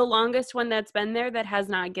the longest one that's been there that has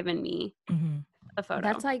not given me Mhm. a photo.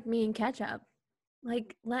 That's like me and ketchup.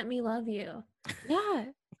 Like, let me love you. yeah.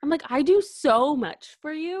 I'm like, I do so much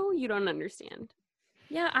for you. You don't understand.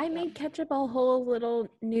 Yeah, I made ketchup a whole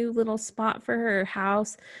new little spot for her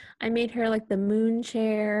house. I made her like the moon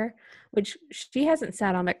chair, which she hasn't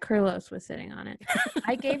sat on, but Carlos was sitting on it.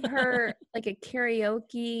 I gave her like a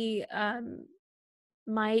karaoke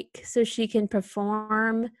mic so she can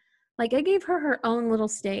perform. Like, I gave her her own little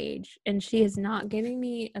stage, and she is not giving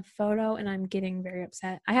me a photo, and I'm getting very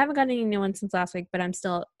upset. I haven't gotten any new ones since last week, but I'm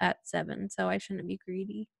still at 7, so I shouldn't be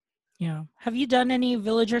greedy. Yeah. Have you done any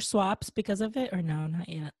villager swaps because of it, or no, not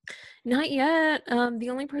yet? Not yet. The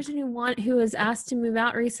only person who was asked to move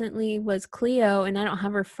out recently was Cleo, and I don't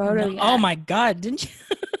have her photo No- yet. Oh my God! Didn't you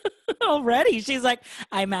already? She's like,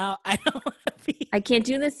 I'm out. I don't want to be. I can't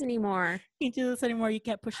do this anymore. Can't do this anymore. You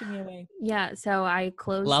kept pushing me away. Yeah, so I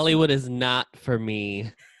closed. Lollywood is not for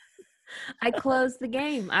me. I closed the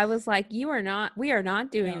game. I was like, we are not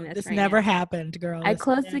doing No, this. this right never now. happened, girl. I This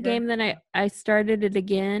closed the never game, then happened. I started it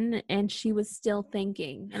again, and she was still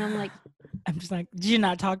thinking, and I'm like, I'm just like, did you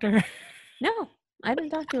not talk to her? no, I didn't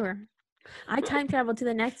talk to her. I time traveled to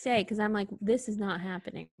the next day because I'm like, this is not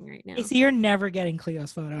happening right now. Hey, so you're never getting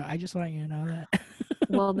Cleo's photo. I just want you to know that.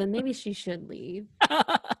 Well, then maybe she should leave.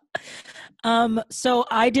 So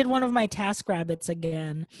I did one of my TaskRabbits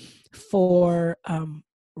again for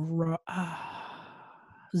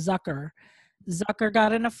Zucker. Zucker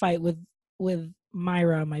got in a fight with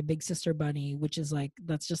Myra, my big sister bunny, which is like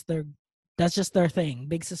that's just their thing.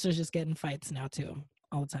 Big sisters just get in fights now too,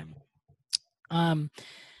 all the time.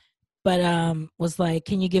 But was like,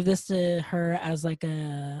 can you give this to her as like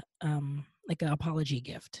an apology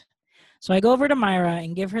gift? So I go over to Myra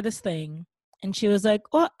and give her this thing, and she was like,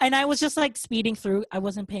 "Oh," and I was just like speeding through. I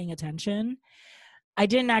wasn't paying attention. I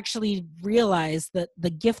didn't actually realize that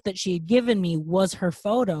the gift that she had given me was her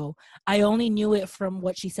photo. I only knew it from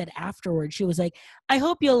what she said afterwards. She was like, "I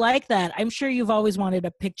hope you'll like that. I'm sure you've always wanted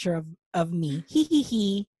a picture of me." He he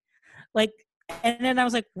he. Like, and then I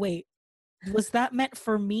was like, "Wait, was that meant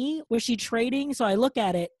for me? Was she trading?" So I look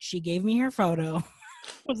at it. She gave me her photo. I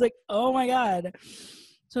was like, "Oh my God."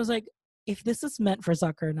 So I was like, if this is meant for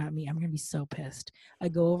Zucker, not me, I'm gonna be so pissed. I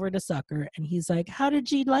go over to Zucker and he's like, "How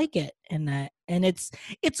did you like it?" And it's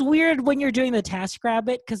weird when you're doing the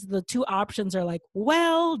TaskRabbit because the two options are like,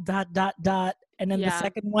 "Well, ... and then the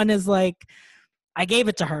second one is like, "I gave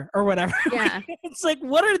it to her" or whatever. Yeah. It's like,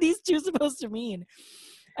 what are these two supposed to mean?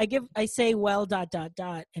 I say, "Well, ...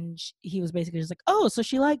 and he was basically just like, "Oh, so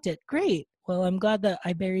she liked it. Great. Well, I'm glad that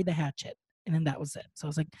I buried the hatchet." And then that was it. So I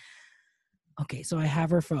was like, okay, so I have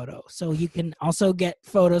her photo. So you can also get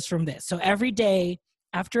photos from this. So every day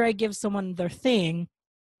after I give someone their thing,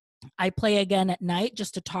 I play again at night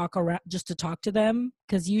just to talk to them.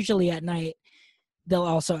 Because usually at night, they'll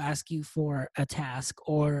also ask you for a task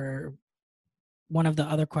or one of the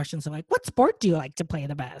other questions of like, what sport do you like to play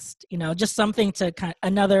the best? You know, just something to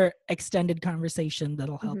another extended conversation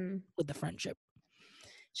that'll help with the friendship.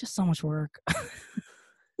 It's just so much work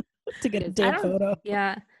to get a damn photo.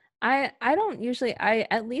 Yeah. I don't usually, I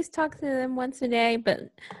at least talk to them once a day,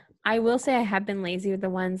 but I will say I have been lazy with the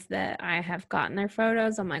ones that I have gotten their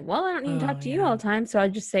photos. I'm like, well, I don't need to talk to you all the time, so I'll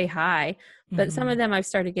just say hi. But some of them I've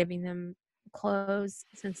started giving them clothes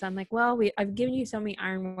since I'm like, well, I've given you so many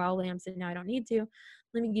iron wall lamps and now I don't need to.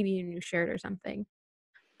 Let me give you a new shirt or something.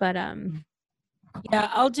 But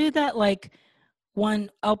yeah, I'll do that like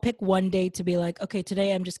I'll pick one day to be like, okay,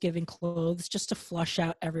 today I'm just giving clothes just to flush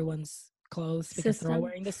out everyone's clothes because they're all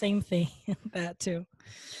wearing the same thing. That too,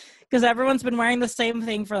 because everyone's been wearing the same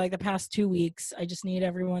thing for like the past 2 weeks. I just need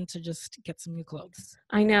everyone to just get some new clothes.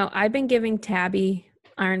 I know I've been giving Tabby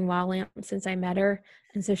iron wall lamp since I met her,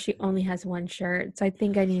 and so she only has one shirt, so I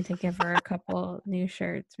think I need to give her a couple new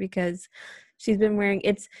shirts because she's been wearing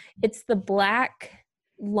it's the black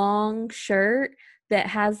long shirt that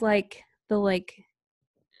has like the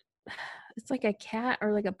it's like a cat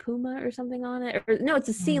or like a puma or something on it. Or, no, it's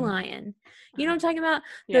a sea lion. You know what I'm talking about?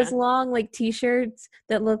 Yeah. Those long like t-shirts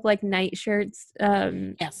that look like night shirts.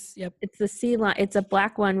 Yes. Yep. It's the sea lion. It's a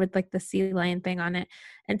black one with like the sea lion thing on it.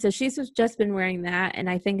 And so she's just been wearing that. And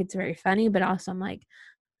I think it's very funny, but also I'm like,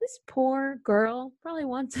 this poor girl probably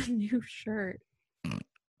wants a new shirt.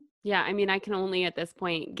 Yeah. I mean, I can only at this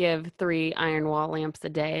point give 3 iron wall lamps a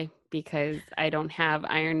day because I don't have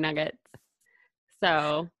iron nuggets.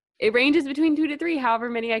 So it ranges between 2 to 3, however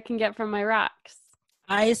many I can get from my rocks.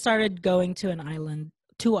 I started going to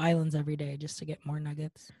 2 islands every day just to get more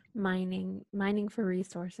nuggets. Mining for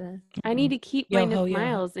resources. I need to keep my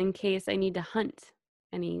miles in case I need to hunt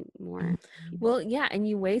any more. Well, yeah, and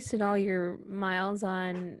you wasted all your miles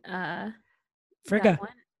on Frigga.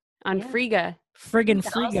 Frigga. Friggin'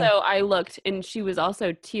 Frigga. Also, I looked and she was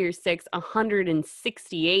also tier 6,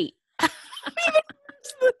 168.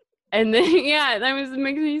 And then, yeah, that makes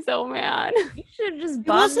me so mad. You should have just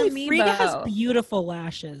bought an amiibo. Frigga has beautiful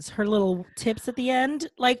lashes. Her little tips at the end.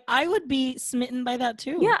 Like, I would be smitten by that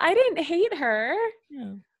too. Yeah, I didn't hate her.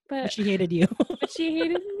 Yeah. But she hated you. But she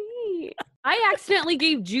hated me. I accidentally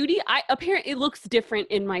gave Judy. Apparently it looks different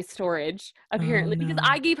in my storage. Apparently, because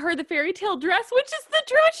I gave her the fairy tale dress, which is the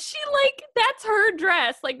dress she that's her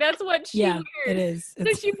dress. Like that's what she wears. It is.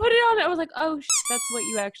 So she put it on. I was like, oh, that's what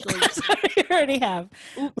you actually. You already have.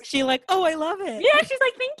 Was she like, oh, I love it? Yeah, she's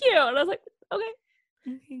like, thank you, and I was like, okay.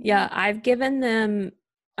 Yeah, I've given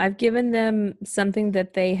them something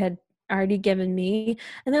that they had already given me,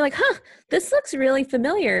 and they're like, huh, this looks really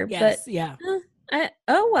familiar. Yes, but yeah.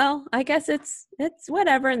 Oh well, I guess it's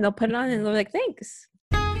whatever, and they'll put it on and they're like, thanks.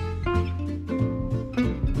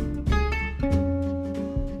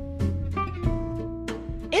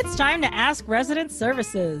 It's time to ask Resident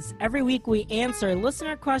Services. Every week we answer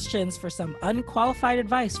listener questions for some unqualified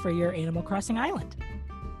advice for your Animal Crossing island.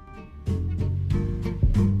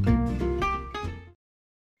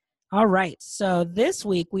 All right, so this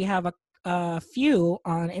week we have a few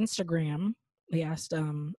on Instagram. We asked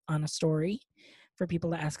on a story. for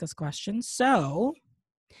people to ask us questions. So,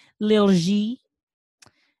 Lil G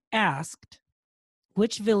asked,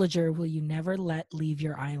 which villager will you never let leave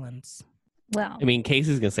your islands? Well, I mean,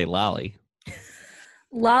 Casey's gonna say Lolly.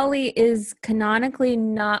 Lolly is canonically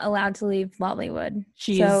not allowed to leave Lollywood.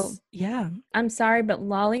 So yeah. I'm sorry, but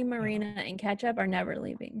Lolly, Marina, and Ketchup are never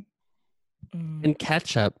leaving. And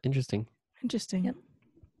Ketchup. Interesting. Interesting. Yep.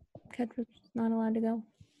 Ketchup's not allowed to go.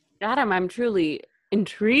 Adam, I'm truly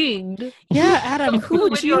intrigued. Yeah, Adam, who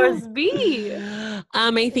would you? yours be?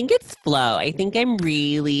 I think it's Flo. I think I'm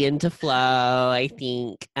really into Flo. I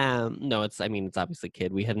think no, it's obviously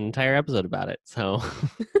Kid. We had an entire episode about it. So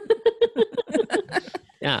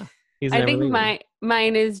yeah. He's I never think leaving.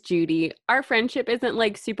 mine is Judy. Our friendship isn't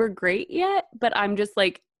like super great yet, but I'm just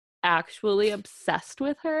like actually obsessed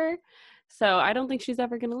with her. So I don't think she's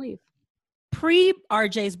ever gonna leave. Pre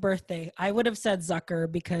RJ's birthday, I would have said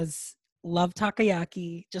Zucker because love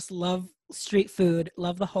takoyaki, just love street food,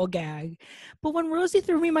 love the whole gag. But when Rosie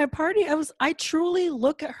threw me my party, I truly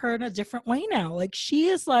look at her in a different way now. Like she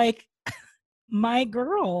is like my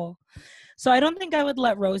girl. So I don't think I would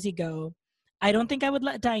let Rosie go. I don't think I would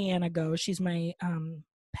let Diana go. She's my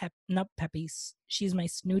not Peppies. She's my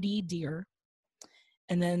snooty deer.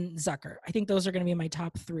 And then Zucker. I think those are going to be my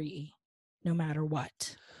top 3 no matter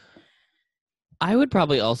what. I would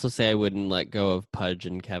probably also say I wouldn't let go of Pudge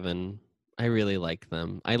and Kevin. I really like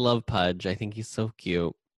them. I love Pudge. I think he's so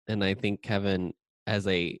cute. And I think Kevin as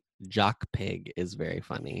a jock pig is very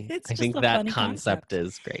funny. It's I just think a that funny concept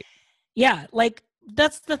is great. Yeah, like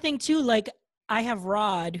that's the thing too. Like I have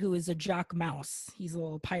Rod, who is a jock mouse. He's a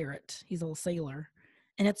little pirate. He's a little sailor.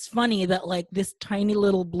 And it's funny that like this tiny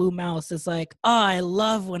little blue mouse is like, oh, I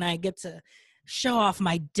love when I get to show off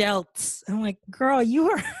my delts. I'm like, girl, you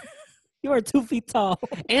are 2 feet tall.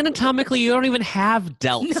 Anatomically, you don't even have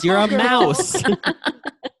delts. No, You're a girl. mouse.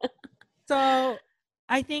 So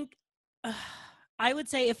I think I would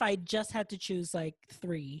say if I just had to choose like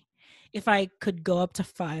 3, if I could go up to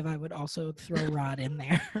 5, I would also throw Rod in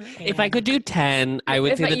there. If I could do 10, I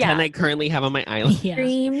would If say the 10 I currently have on my island. yeah.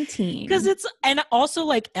 Dream team. Because and also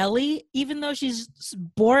like Ellie, even though she's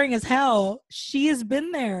boring as hell, she has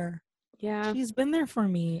been there. Yeah. She's been there for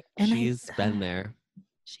me. And She's been there.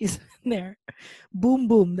 She's been there. Boom,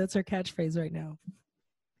 boom. That's her catchphrase right now.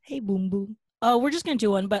 Hey, boom, boom. Oh, we're just going to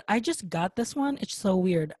do one, but I just got this one. It's so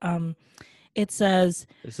weird. It says,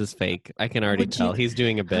 This is fake. I can already Would tell. you- He's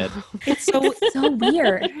doing a bit. it's so So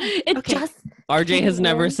weird. It Okay. just RJ has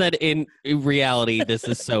never weird. said in reality, this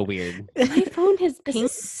is so weird. my phone has This pink.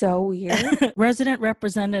 is so weird. Resident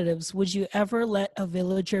representatives, would you ever let a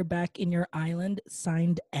villager back in your island?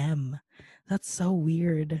 Signed M. That's so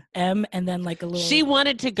weird. M and then like a little She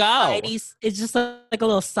wanted to go. sidey- it's just like a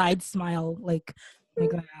little side smile like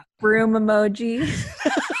that. Broom emoji.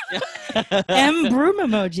 M broom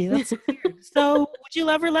emoji. That's weird. So would you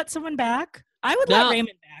ever let someone back? I would No. let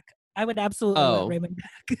Raymond back. I would absolutely Oh. let Raymond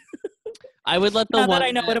back. I would let the Now one that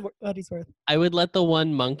I know what he's worth. I would let the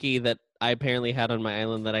one monkey that I apparently had on my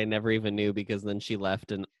island that I never even knew because then she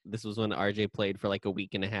left and this was when RJ played for like a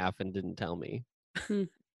week and a half and didn't tell me.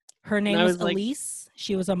 Her name I was was like- Elise.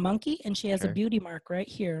 She was a monkey and she has a Sure. beauty mark right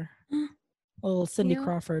here. Little Cindy Yeah.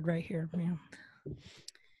 Crawford right here. Yeah.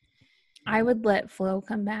 I would let Flo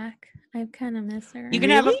come back. I kind of miss her. You can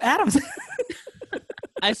have Really? Adams.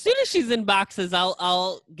 As soon as she's in boxes,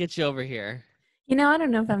 I'll get you over here. You know, I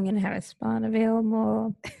don't know if I'm gonna have a spot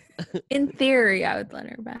available. In theory, I would let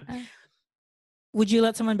her back. Would you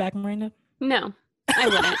let someone back, Miranda? No, I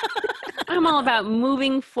wouldn't. I'm all about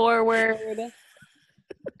moving forward.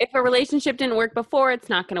 If a relationship didn't work before, it's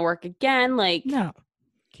not going to work again. Like, No.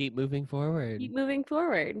 Keep moving forward. keep moving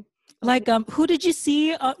forward. Like, who did you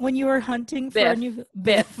see when you were hunting for a Biff. new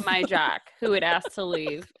Biff, my jock, who had asked to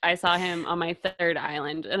leave. I saw him on my 3rd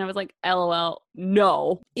island, and I was like, LOL,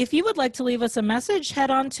 no. If you would like to leave us a message, head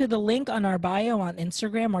on to the link on our bio on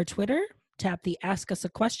Instagram or Twitter. Tap the Ask Us a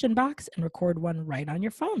Question box and record one right on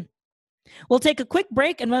your phone. We'll take a quick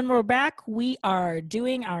break, and when we're back, we are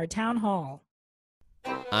doing our town hall.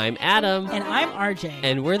 I'm Adam. And I'm RJ.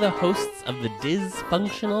 And we're the hosts of the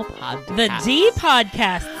Dysfunctional Podcast. the D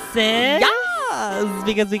podcast, sis. Yes,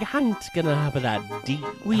 because we can't gonna have that D.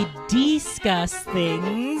 We discuss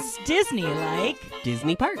things Disney-like.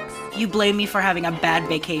 Disney parks. You blame me for having a bad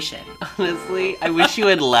vacation. Honestly, I wish you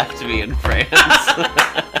had left me in France.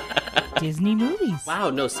 Disney movies. Wow,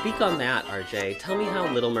 no, speak on that, RJ. Tell me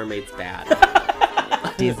how Little Mermaid's bad.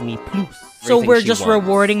 Disney Plus. So Everything we're she just wants.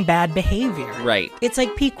 rewarding bad behavior. Right. It's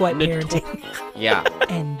like peak white Notor- parenting. Yeah.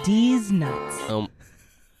 And D's nuts.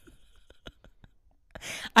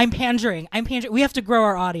 I'm pandering. We have to grow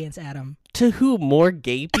our audience, Adam. To who? More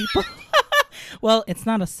gay people? Well, it's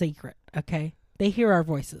not a secret, okay? They hear our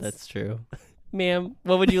voices. That's true. Ma'am,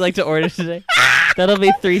 what would you like to order today? That'll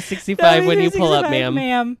be $3.65 when you pull up,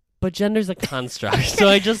 ma'am. But gender's a construct, so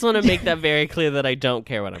I just want to make that very clear that I don't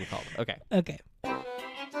care what I'm called. Okay. Okay.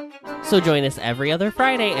 So join us every other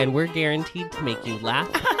Friday, and we're guaranteed to make you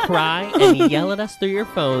laugh, cry, and yell at us through your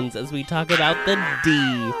phones as we talk about the D.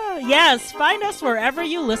 Yes, find us wherever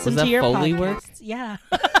you listen Was that to your Foley podcasts. work? Yeah.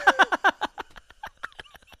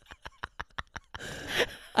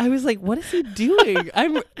 I was like, what is he doing?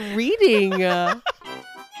 I'm reading.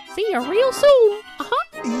 See you real soon.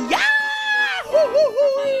 Yeah!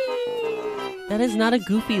 That is not a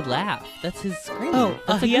goofy laugh. That's his scream. Oh,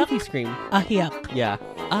 that's a yuck. goofy scream. Yuck. Yeah.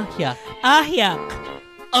 Yeah. Yuck.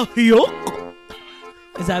 Yuck.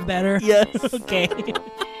 Is that better? Yes. Okay.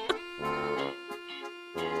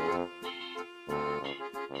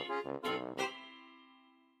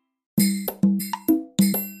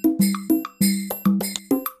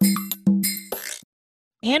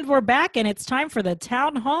 And we're back, and it's time for the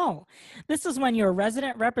town hall. This is when your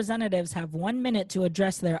resident representatives have 1 minute to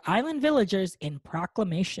address their island villagers in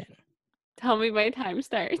proclamation. Tell me my time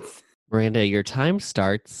starts. Miranda, your time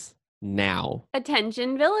starts now.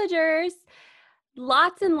 Attention villagers.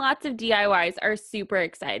 Lots and lots of DIYs are super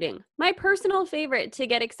exciting. My personal favorite to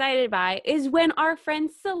get excited by is when our friend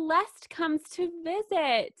Celeste comes to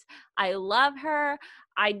visit. I love her.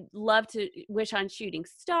 I love to wish on shooting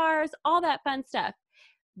stars, all that fun stuff.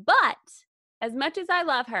 But as much as I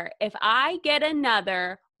love her, if I get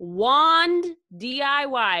another wand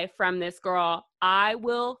DIY from this girl, I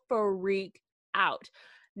will freak out.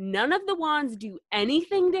 None of the wands do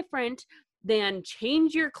anything different than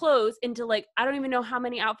change your clothes into, like, I don't even know how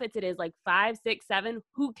many outfits it is, like 5, 6, 7.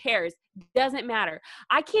 Who cares? Doesn't matter.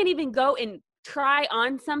 I can't even go and try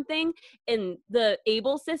on something in the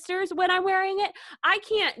Able Sisters when I'm wearing it. I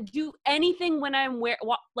can't do anything when I'm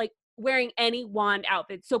wearing any wand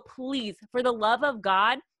outfit. So please, for the love of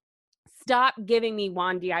God, stop giving me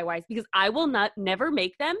wand DIYs, because I will never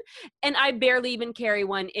make them, and I barely even carry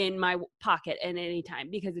one in my pocket at any time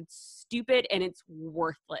because it's stupid and it's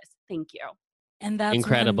worthless. Thank you. And that's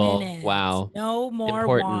Incredible. 1 minute. Wow. No more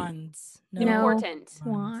Important. wands. No Important.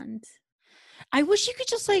 Wand. I wish you could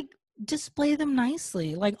just like display them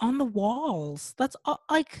nicely, like on the walls. That's all,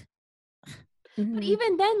 like. But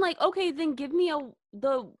even then, like, okay, then give me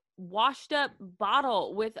the washed up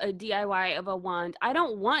bottle with a DIY of a wand. I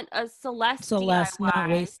don't want a Celeste DIY. Not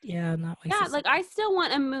waste. Yeah, not waste. Yeah, like I still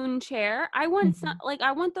want a moon chair. I want some, like,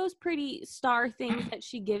 I want those pretty star things that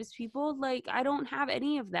she gives people. Like, I don't have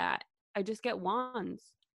any of that. I just get wands.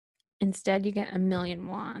 Instead, you get a million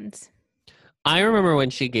wands. I remember when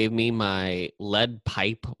she gave me my lead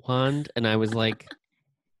pipe wand, and I was like,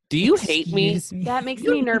 do you hate me? Excuse That makes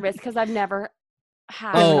me nervous because I've never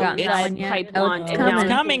had Oh, a it's- lead pipe Oh, wand. it's and coming. now It's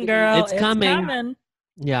I'm coming, thinking, girl. It's coming. coming.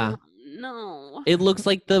 Yeah. No. It looks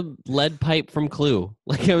like the lead pipe from Clue.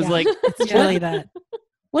 Like, I was Yeah. like, It's really that.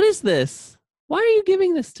 what is this? Why are you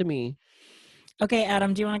giving this to me? Okay,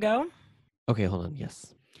 Adam, do you want to go? Okay, hold on.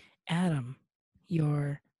 Yes. Adam,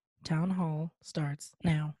 your town hall starts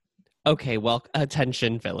now. Okay, well,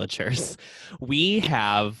 attention, villagers.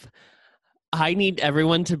 I need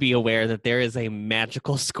everyone to be aware that there is a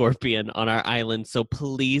magical scorpion on our island, so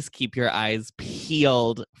please keep your eyes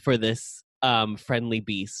peeled for this friendly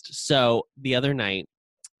beast. So the other night,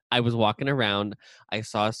 I was walking around, I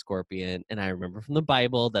saw a scorpion, and I remember from the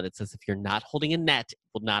Bible that it says if you're not holding a net, it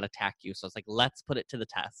will not attack you. So I was like, let's put it to the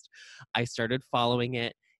test. I started following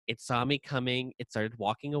it. It saw me coming. It started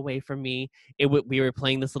walking away from me. We were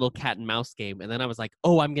playing this little cat and mouse game. And then I was like,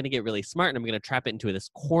 oh, I'm going to get really smart, and I'm going to trap it into this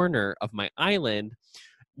corner of my island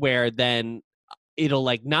where then it'll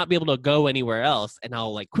like not be able to go anywhere else. And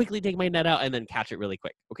I'll like quickly take my net out and then catch it really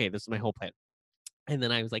quick. Okay, this is my whole plan. And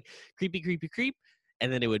then I was like, creepy, creepy, creep.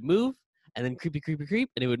 And then it would move. And then creepy, creepy, creep.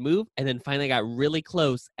 And it would move. And then finally got really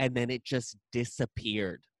close. And then it just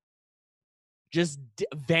disappeared. Just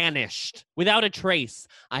vanished without a trace.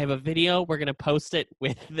 I have a video. We're going to post it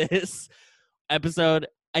with this episode.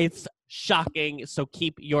 It's shocking. So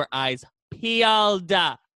keep your eyes peeled.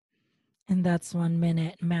 And that's 1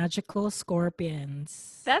 minute. Magical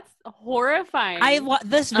scorpions. That's horrifying.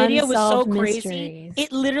 This video was so Unsolved crazy. mysteries.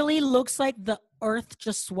 It literally looks like the earth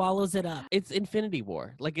just swallows it up. It's Infinity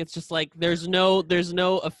War. Like, it's just like there's no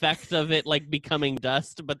effect of it like becoming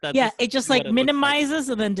dust, but that's Yeah, it just what like it looks minimizes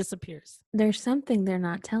and then disappears. There's something they're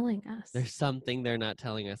not telling us. There's something they're not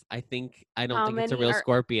telling us. I don't How think it's a many real are-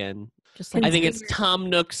 scorpion. Just like I think it's Tom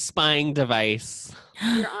Nook's spying device.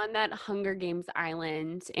 You're on that Hunger Games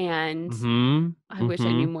island, and Mm-hmm. I wish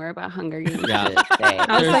I knew more about Hunger Games. Yeah. to this day.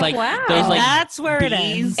 I was There's like, wow. there's like That's where it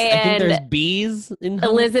bees. ends. I think there's And bees in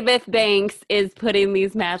Elizabeth Banks is putting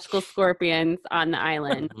these magical scorpions on the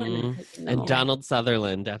island. Mhm. taking them And away. Donald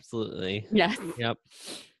Sutherland, absolutely. Yes. Yep.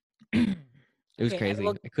 It was Okay, crazy. I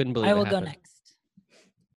will- I couldn't believe I it will go happened. next.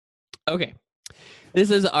 Okay. This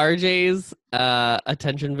is RJ's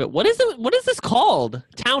attention. What is it? What is this called?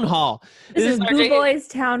 Town hall. This is Boo RJ Boys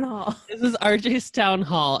Town Hall. This is RJ's town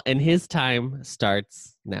hall, and his time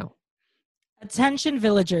starts now. Attention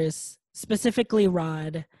villagers, specifically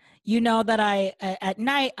Rod. You know that I at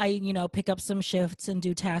night I pick up some shifts and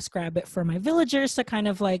do task rabbit for my villagers to kind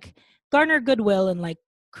of like garner goodwill and like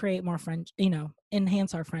create more friends,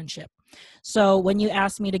 enhance our friendship. So when you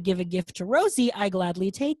ask me to give a gift to Rosie, I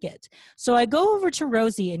gladly take it. So I go over to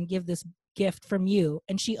Rosie and give this gift from you,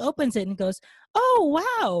 and she opens it and goes, "Oh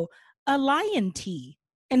wow, a lion tee."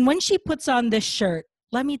 And when she puts on this shirt,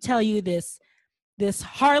 let me tell you this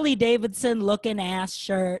Harley Davidson looking ass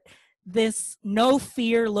shirt, this no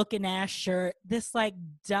fear looking ass shirt, this like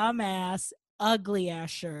dumbass ugly ass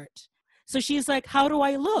shirt. So she's like, "How do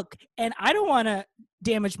I look?" And I don't want to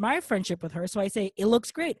damage my friendship with her, so I say, "It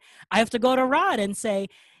looks great." I have to go to Rod and say,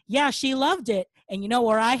 "Yeah, she loved it." And you know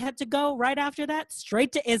where I had to go right after that?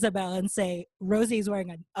 Straight to Isabel and say, "Rosie's wearing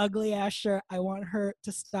an ugly ass shirt. I want her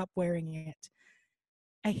to stop wearing it."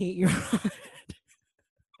 I hate you.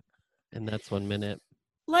 And that's 1 minute.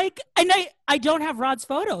 Like, and I don't have Rod's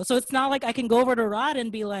photo, so it's not like I can go over to Rod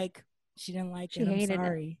and be like, "She didn't like She it. I'm hated it."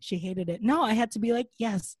 sorry. She hated it." No, I had to be like,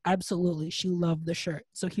 "Yes, absolutely. She loved the shirt."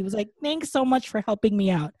 So he was like, "Thanks so much for helping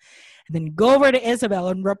me out." And then go over to Isabel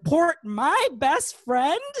and report my best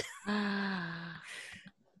friend.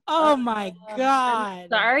 Oh my God.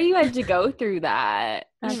 Sorry you had to go through that.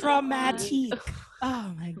 Traumatic.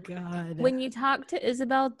 Oh my God. When you talk to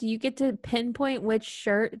Isabel, do you get to pinpoint which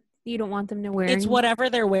shirt you don't want them to wear? It's whatever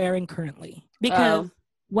they're wearing currently. Because Oh.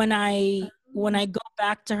 when I went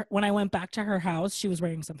back to her house, she was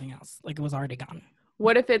wearing something else. Like it was already gone.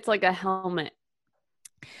 What if it's like a helmet?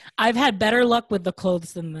 I've had better luck with the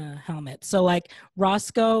clothes than the helmet. So like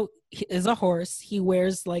Roscoe is a horse. He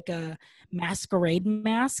wears like a masquerade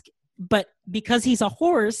mask, but because he's a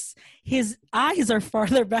horse, his eyes are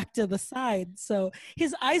farther back to the side. So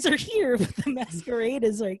his eyes are here, but the masquerade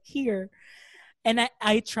is like here. And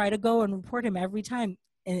I try to go and report him every time.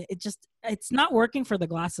 And it's not working for the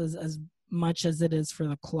glasses as much as it is for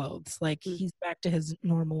the clothes. Like he's back to his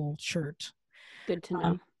normal shirt. Good to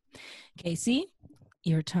know. Casey,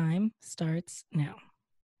 your time starts now.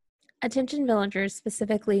 Attention villagers,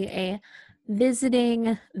 specifically a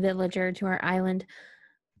visiting villager to our island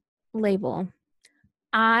label.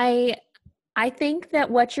 I think that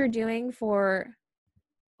what you're doing for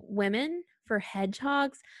women, for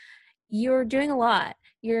hedgehogs, you're doing a lot.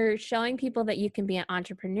 You're showing people that you can be an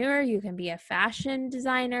entrepreneur, you can be a fashion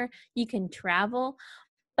designer, you can travel.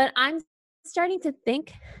 But I'm starting to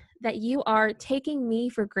think that you are taking me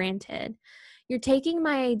for granted. You're taking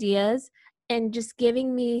my ideas and just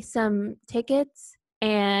giving me some tickets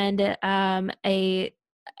and a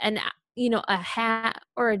hat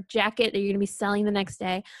or a jacket that you're going to be selling the next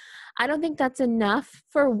day. I don't think that's enough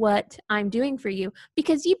for what I'm doing for you,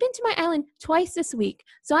 because you've been to my island twice this week.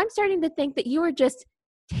 So I'm starting to think that you are just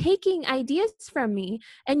taking ideas from me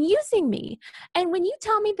and using me. And when you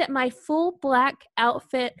tell me that my full black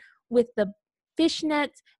outfit with the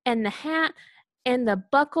fishnets and the hat and the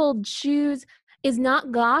buckled shoes is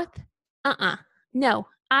not goth, no,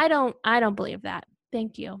 I don't believe that.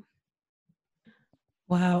 Thank you.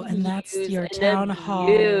 Wow, and that's Use your and town hall.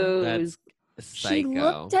 abuse. That's She psycho.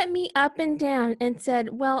 looked at me up and down and said,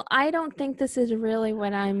 "Well, I don't think this is really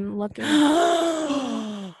what I'm looking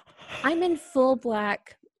for." I'm in full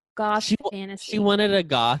black goth fantasy. She wanted a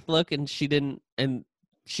goth look, and she didn't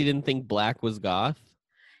think black was goth.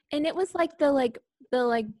 And it was like the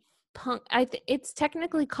punk. It's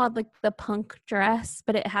technically called like the punk dress,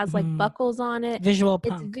 but it has like Mhm. buckles on it. Visual It's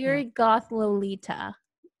punk. very goth Lolita.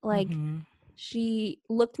 Like Mhm. she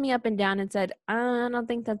looked me up and down and said, "I don't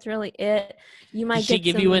think that's really it. You might Did she get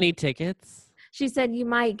give some." you any tickets? She said you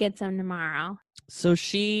might get some tomorrow.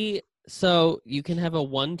 So you can have a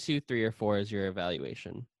 1, 2, 3, or 4 as your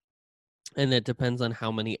evaluation. And it depends on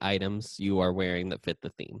how many items you are wearing that fit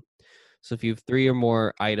the theme. So if you have 3 or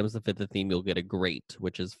more items that fit the theme, you'll get a great,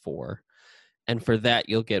 which is 4. And for that,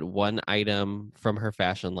 you'll get 1 item from her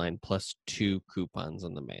fashion line plus 2 coupons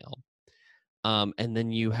in the mail. And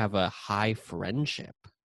then you have a high friendship.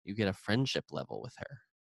 You get a friendship level with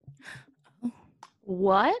her.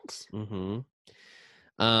 What? Mm-hmm.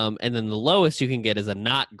 And then the lowest you can get is a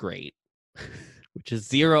not great, which is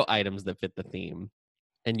 0 items that fit the theme.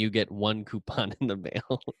 And you get 1 coupon in the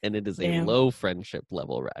mail. And it is a Damn. low friendship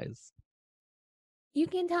level rise. You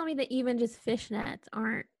can tell me that even just fishnets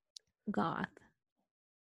aren't goth.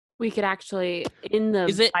 We could actually in the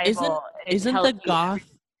Isn't tells the you every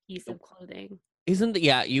goth piece of clothing.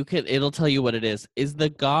 It'll tell you what it is. Is the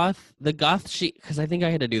goth she, because I think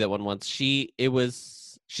I had to do that one once. She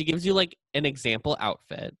gives you like an example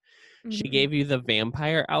outfit. She Mhm. gave you the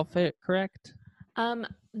vampire outfit, correct?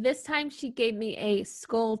 This time she gave me a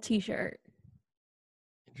skull t-shirt.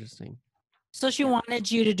 Interesting. So she wanted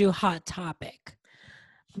you to do Hot Topic,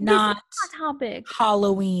 This not is Hot Topic.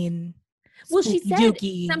 Halloween. Well, she said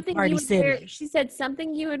spooky-dooky something Party you would City. wear. She said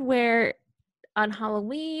something you would wear on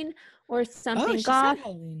Halloween or something she goth. said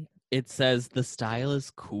Halloween. It says the style is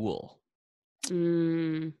cool.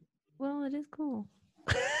 Mm. Well, it is cool.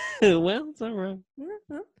 Well, it's all right.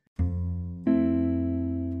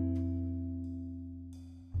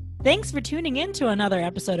 Thanks for tuning in to another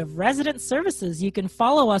episode of Resident Services. You can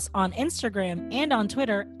follow us on Instagram and on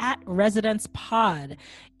Twitter at ResidencePod.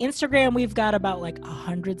 Instagram, we've got about like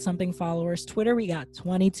 100-something followers. Twitter, we got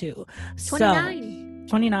 22. 29.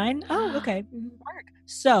 29? Oh, okay.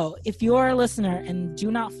 So if you're a listener and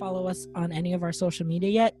do not follow us on any of our social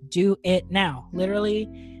media yet, do it now. Literally,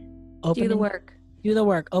 Do the work. Do the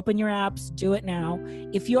work. Open your apps. Do it now.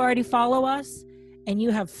 If you already follow us and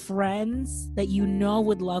you have friends that you know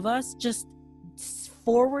would love us, just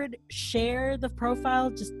share the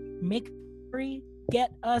profile. Just make free.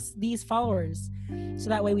 Get us these followers, so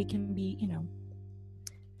that way we can be,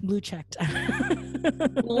 blue checked.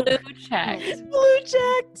 Blue checked. Blue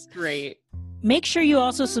checked. Great. Make sure you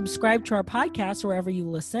also subscribe to our podcast wherever you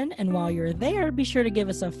listen. And while you're there, be sure to give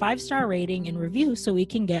us a 5-star rating and review so we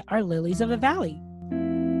can get our Lilies of the Valley.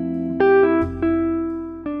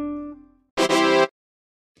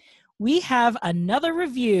 We have another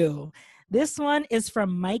review. This one is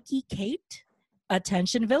from Mikey Kate.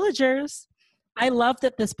 Attention villagers. I love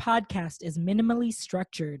that this podcast is minimally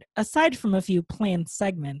structured. Aside from a few planned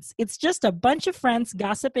segments, it's just a bunch of friends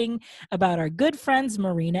gossiping about our good friends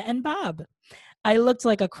Marina and Bob. I looked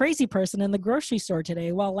like a crazy person in the grocery store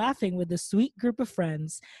today while laughing with this sweet group of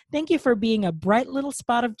friends. Thank you for being a bright little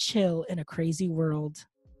spot of chill in a crazy world.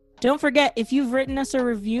 Don't forget, if you've written us a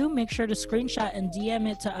review, make sure to screenshot and DM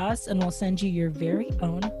it to us, and we'll send you your very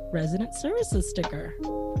own Resident Services sticker.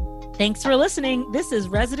 Thanks for listening. This is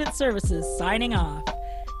Resident Services signing off.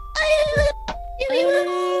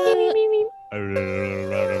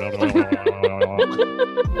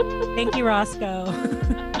 Thank you, Roscoe.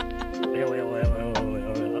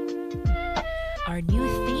 Our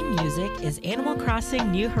new theme music is Animal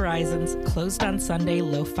Crossing New Horizons Closed on Sunday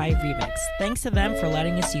Lo-Fi Remix. Thanks to them for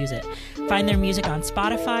letting us use it. Find their music on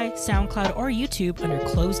Spotify, SoundCloud, or YouTube under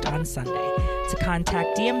Closed on Sunday. To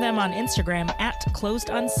contact, DM them on Instagram at Closed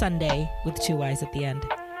on Sunday with 2 Y's at the end.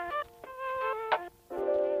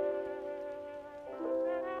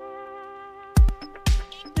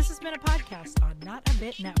 This has been a podcast on Not a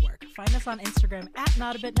Bit Network. Find us on Instagram at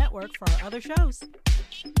Not a Bit Network for our other shows.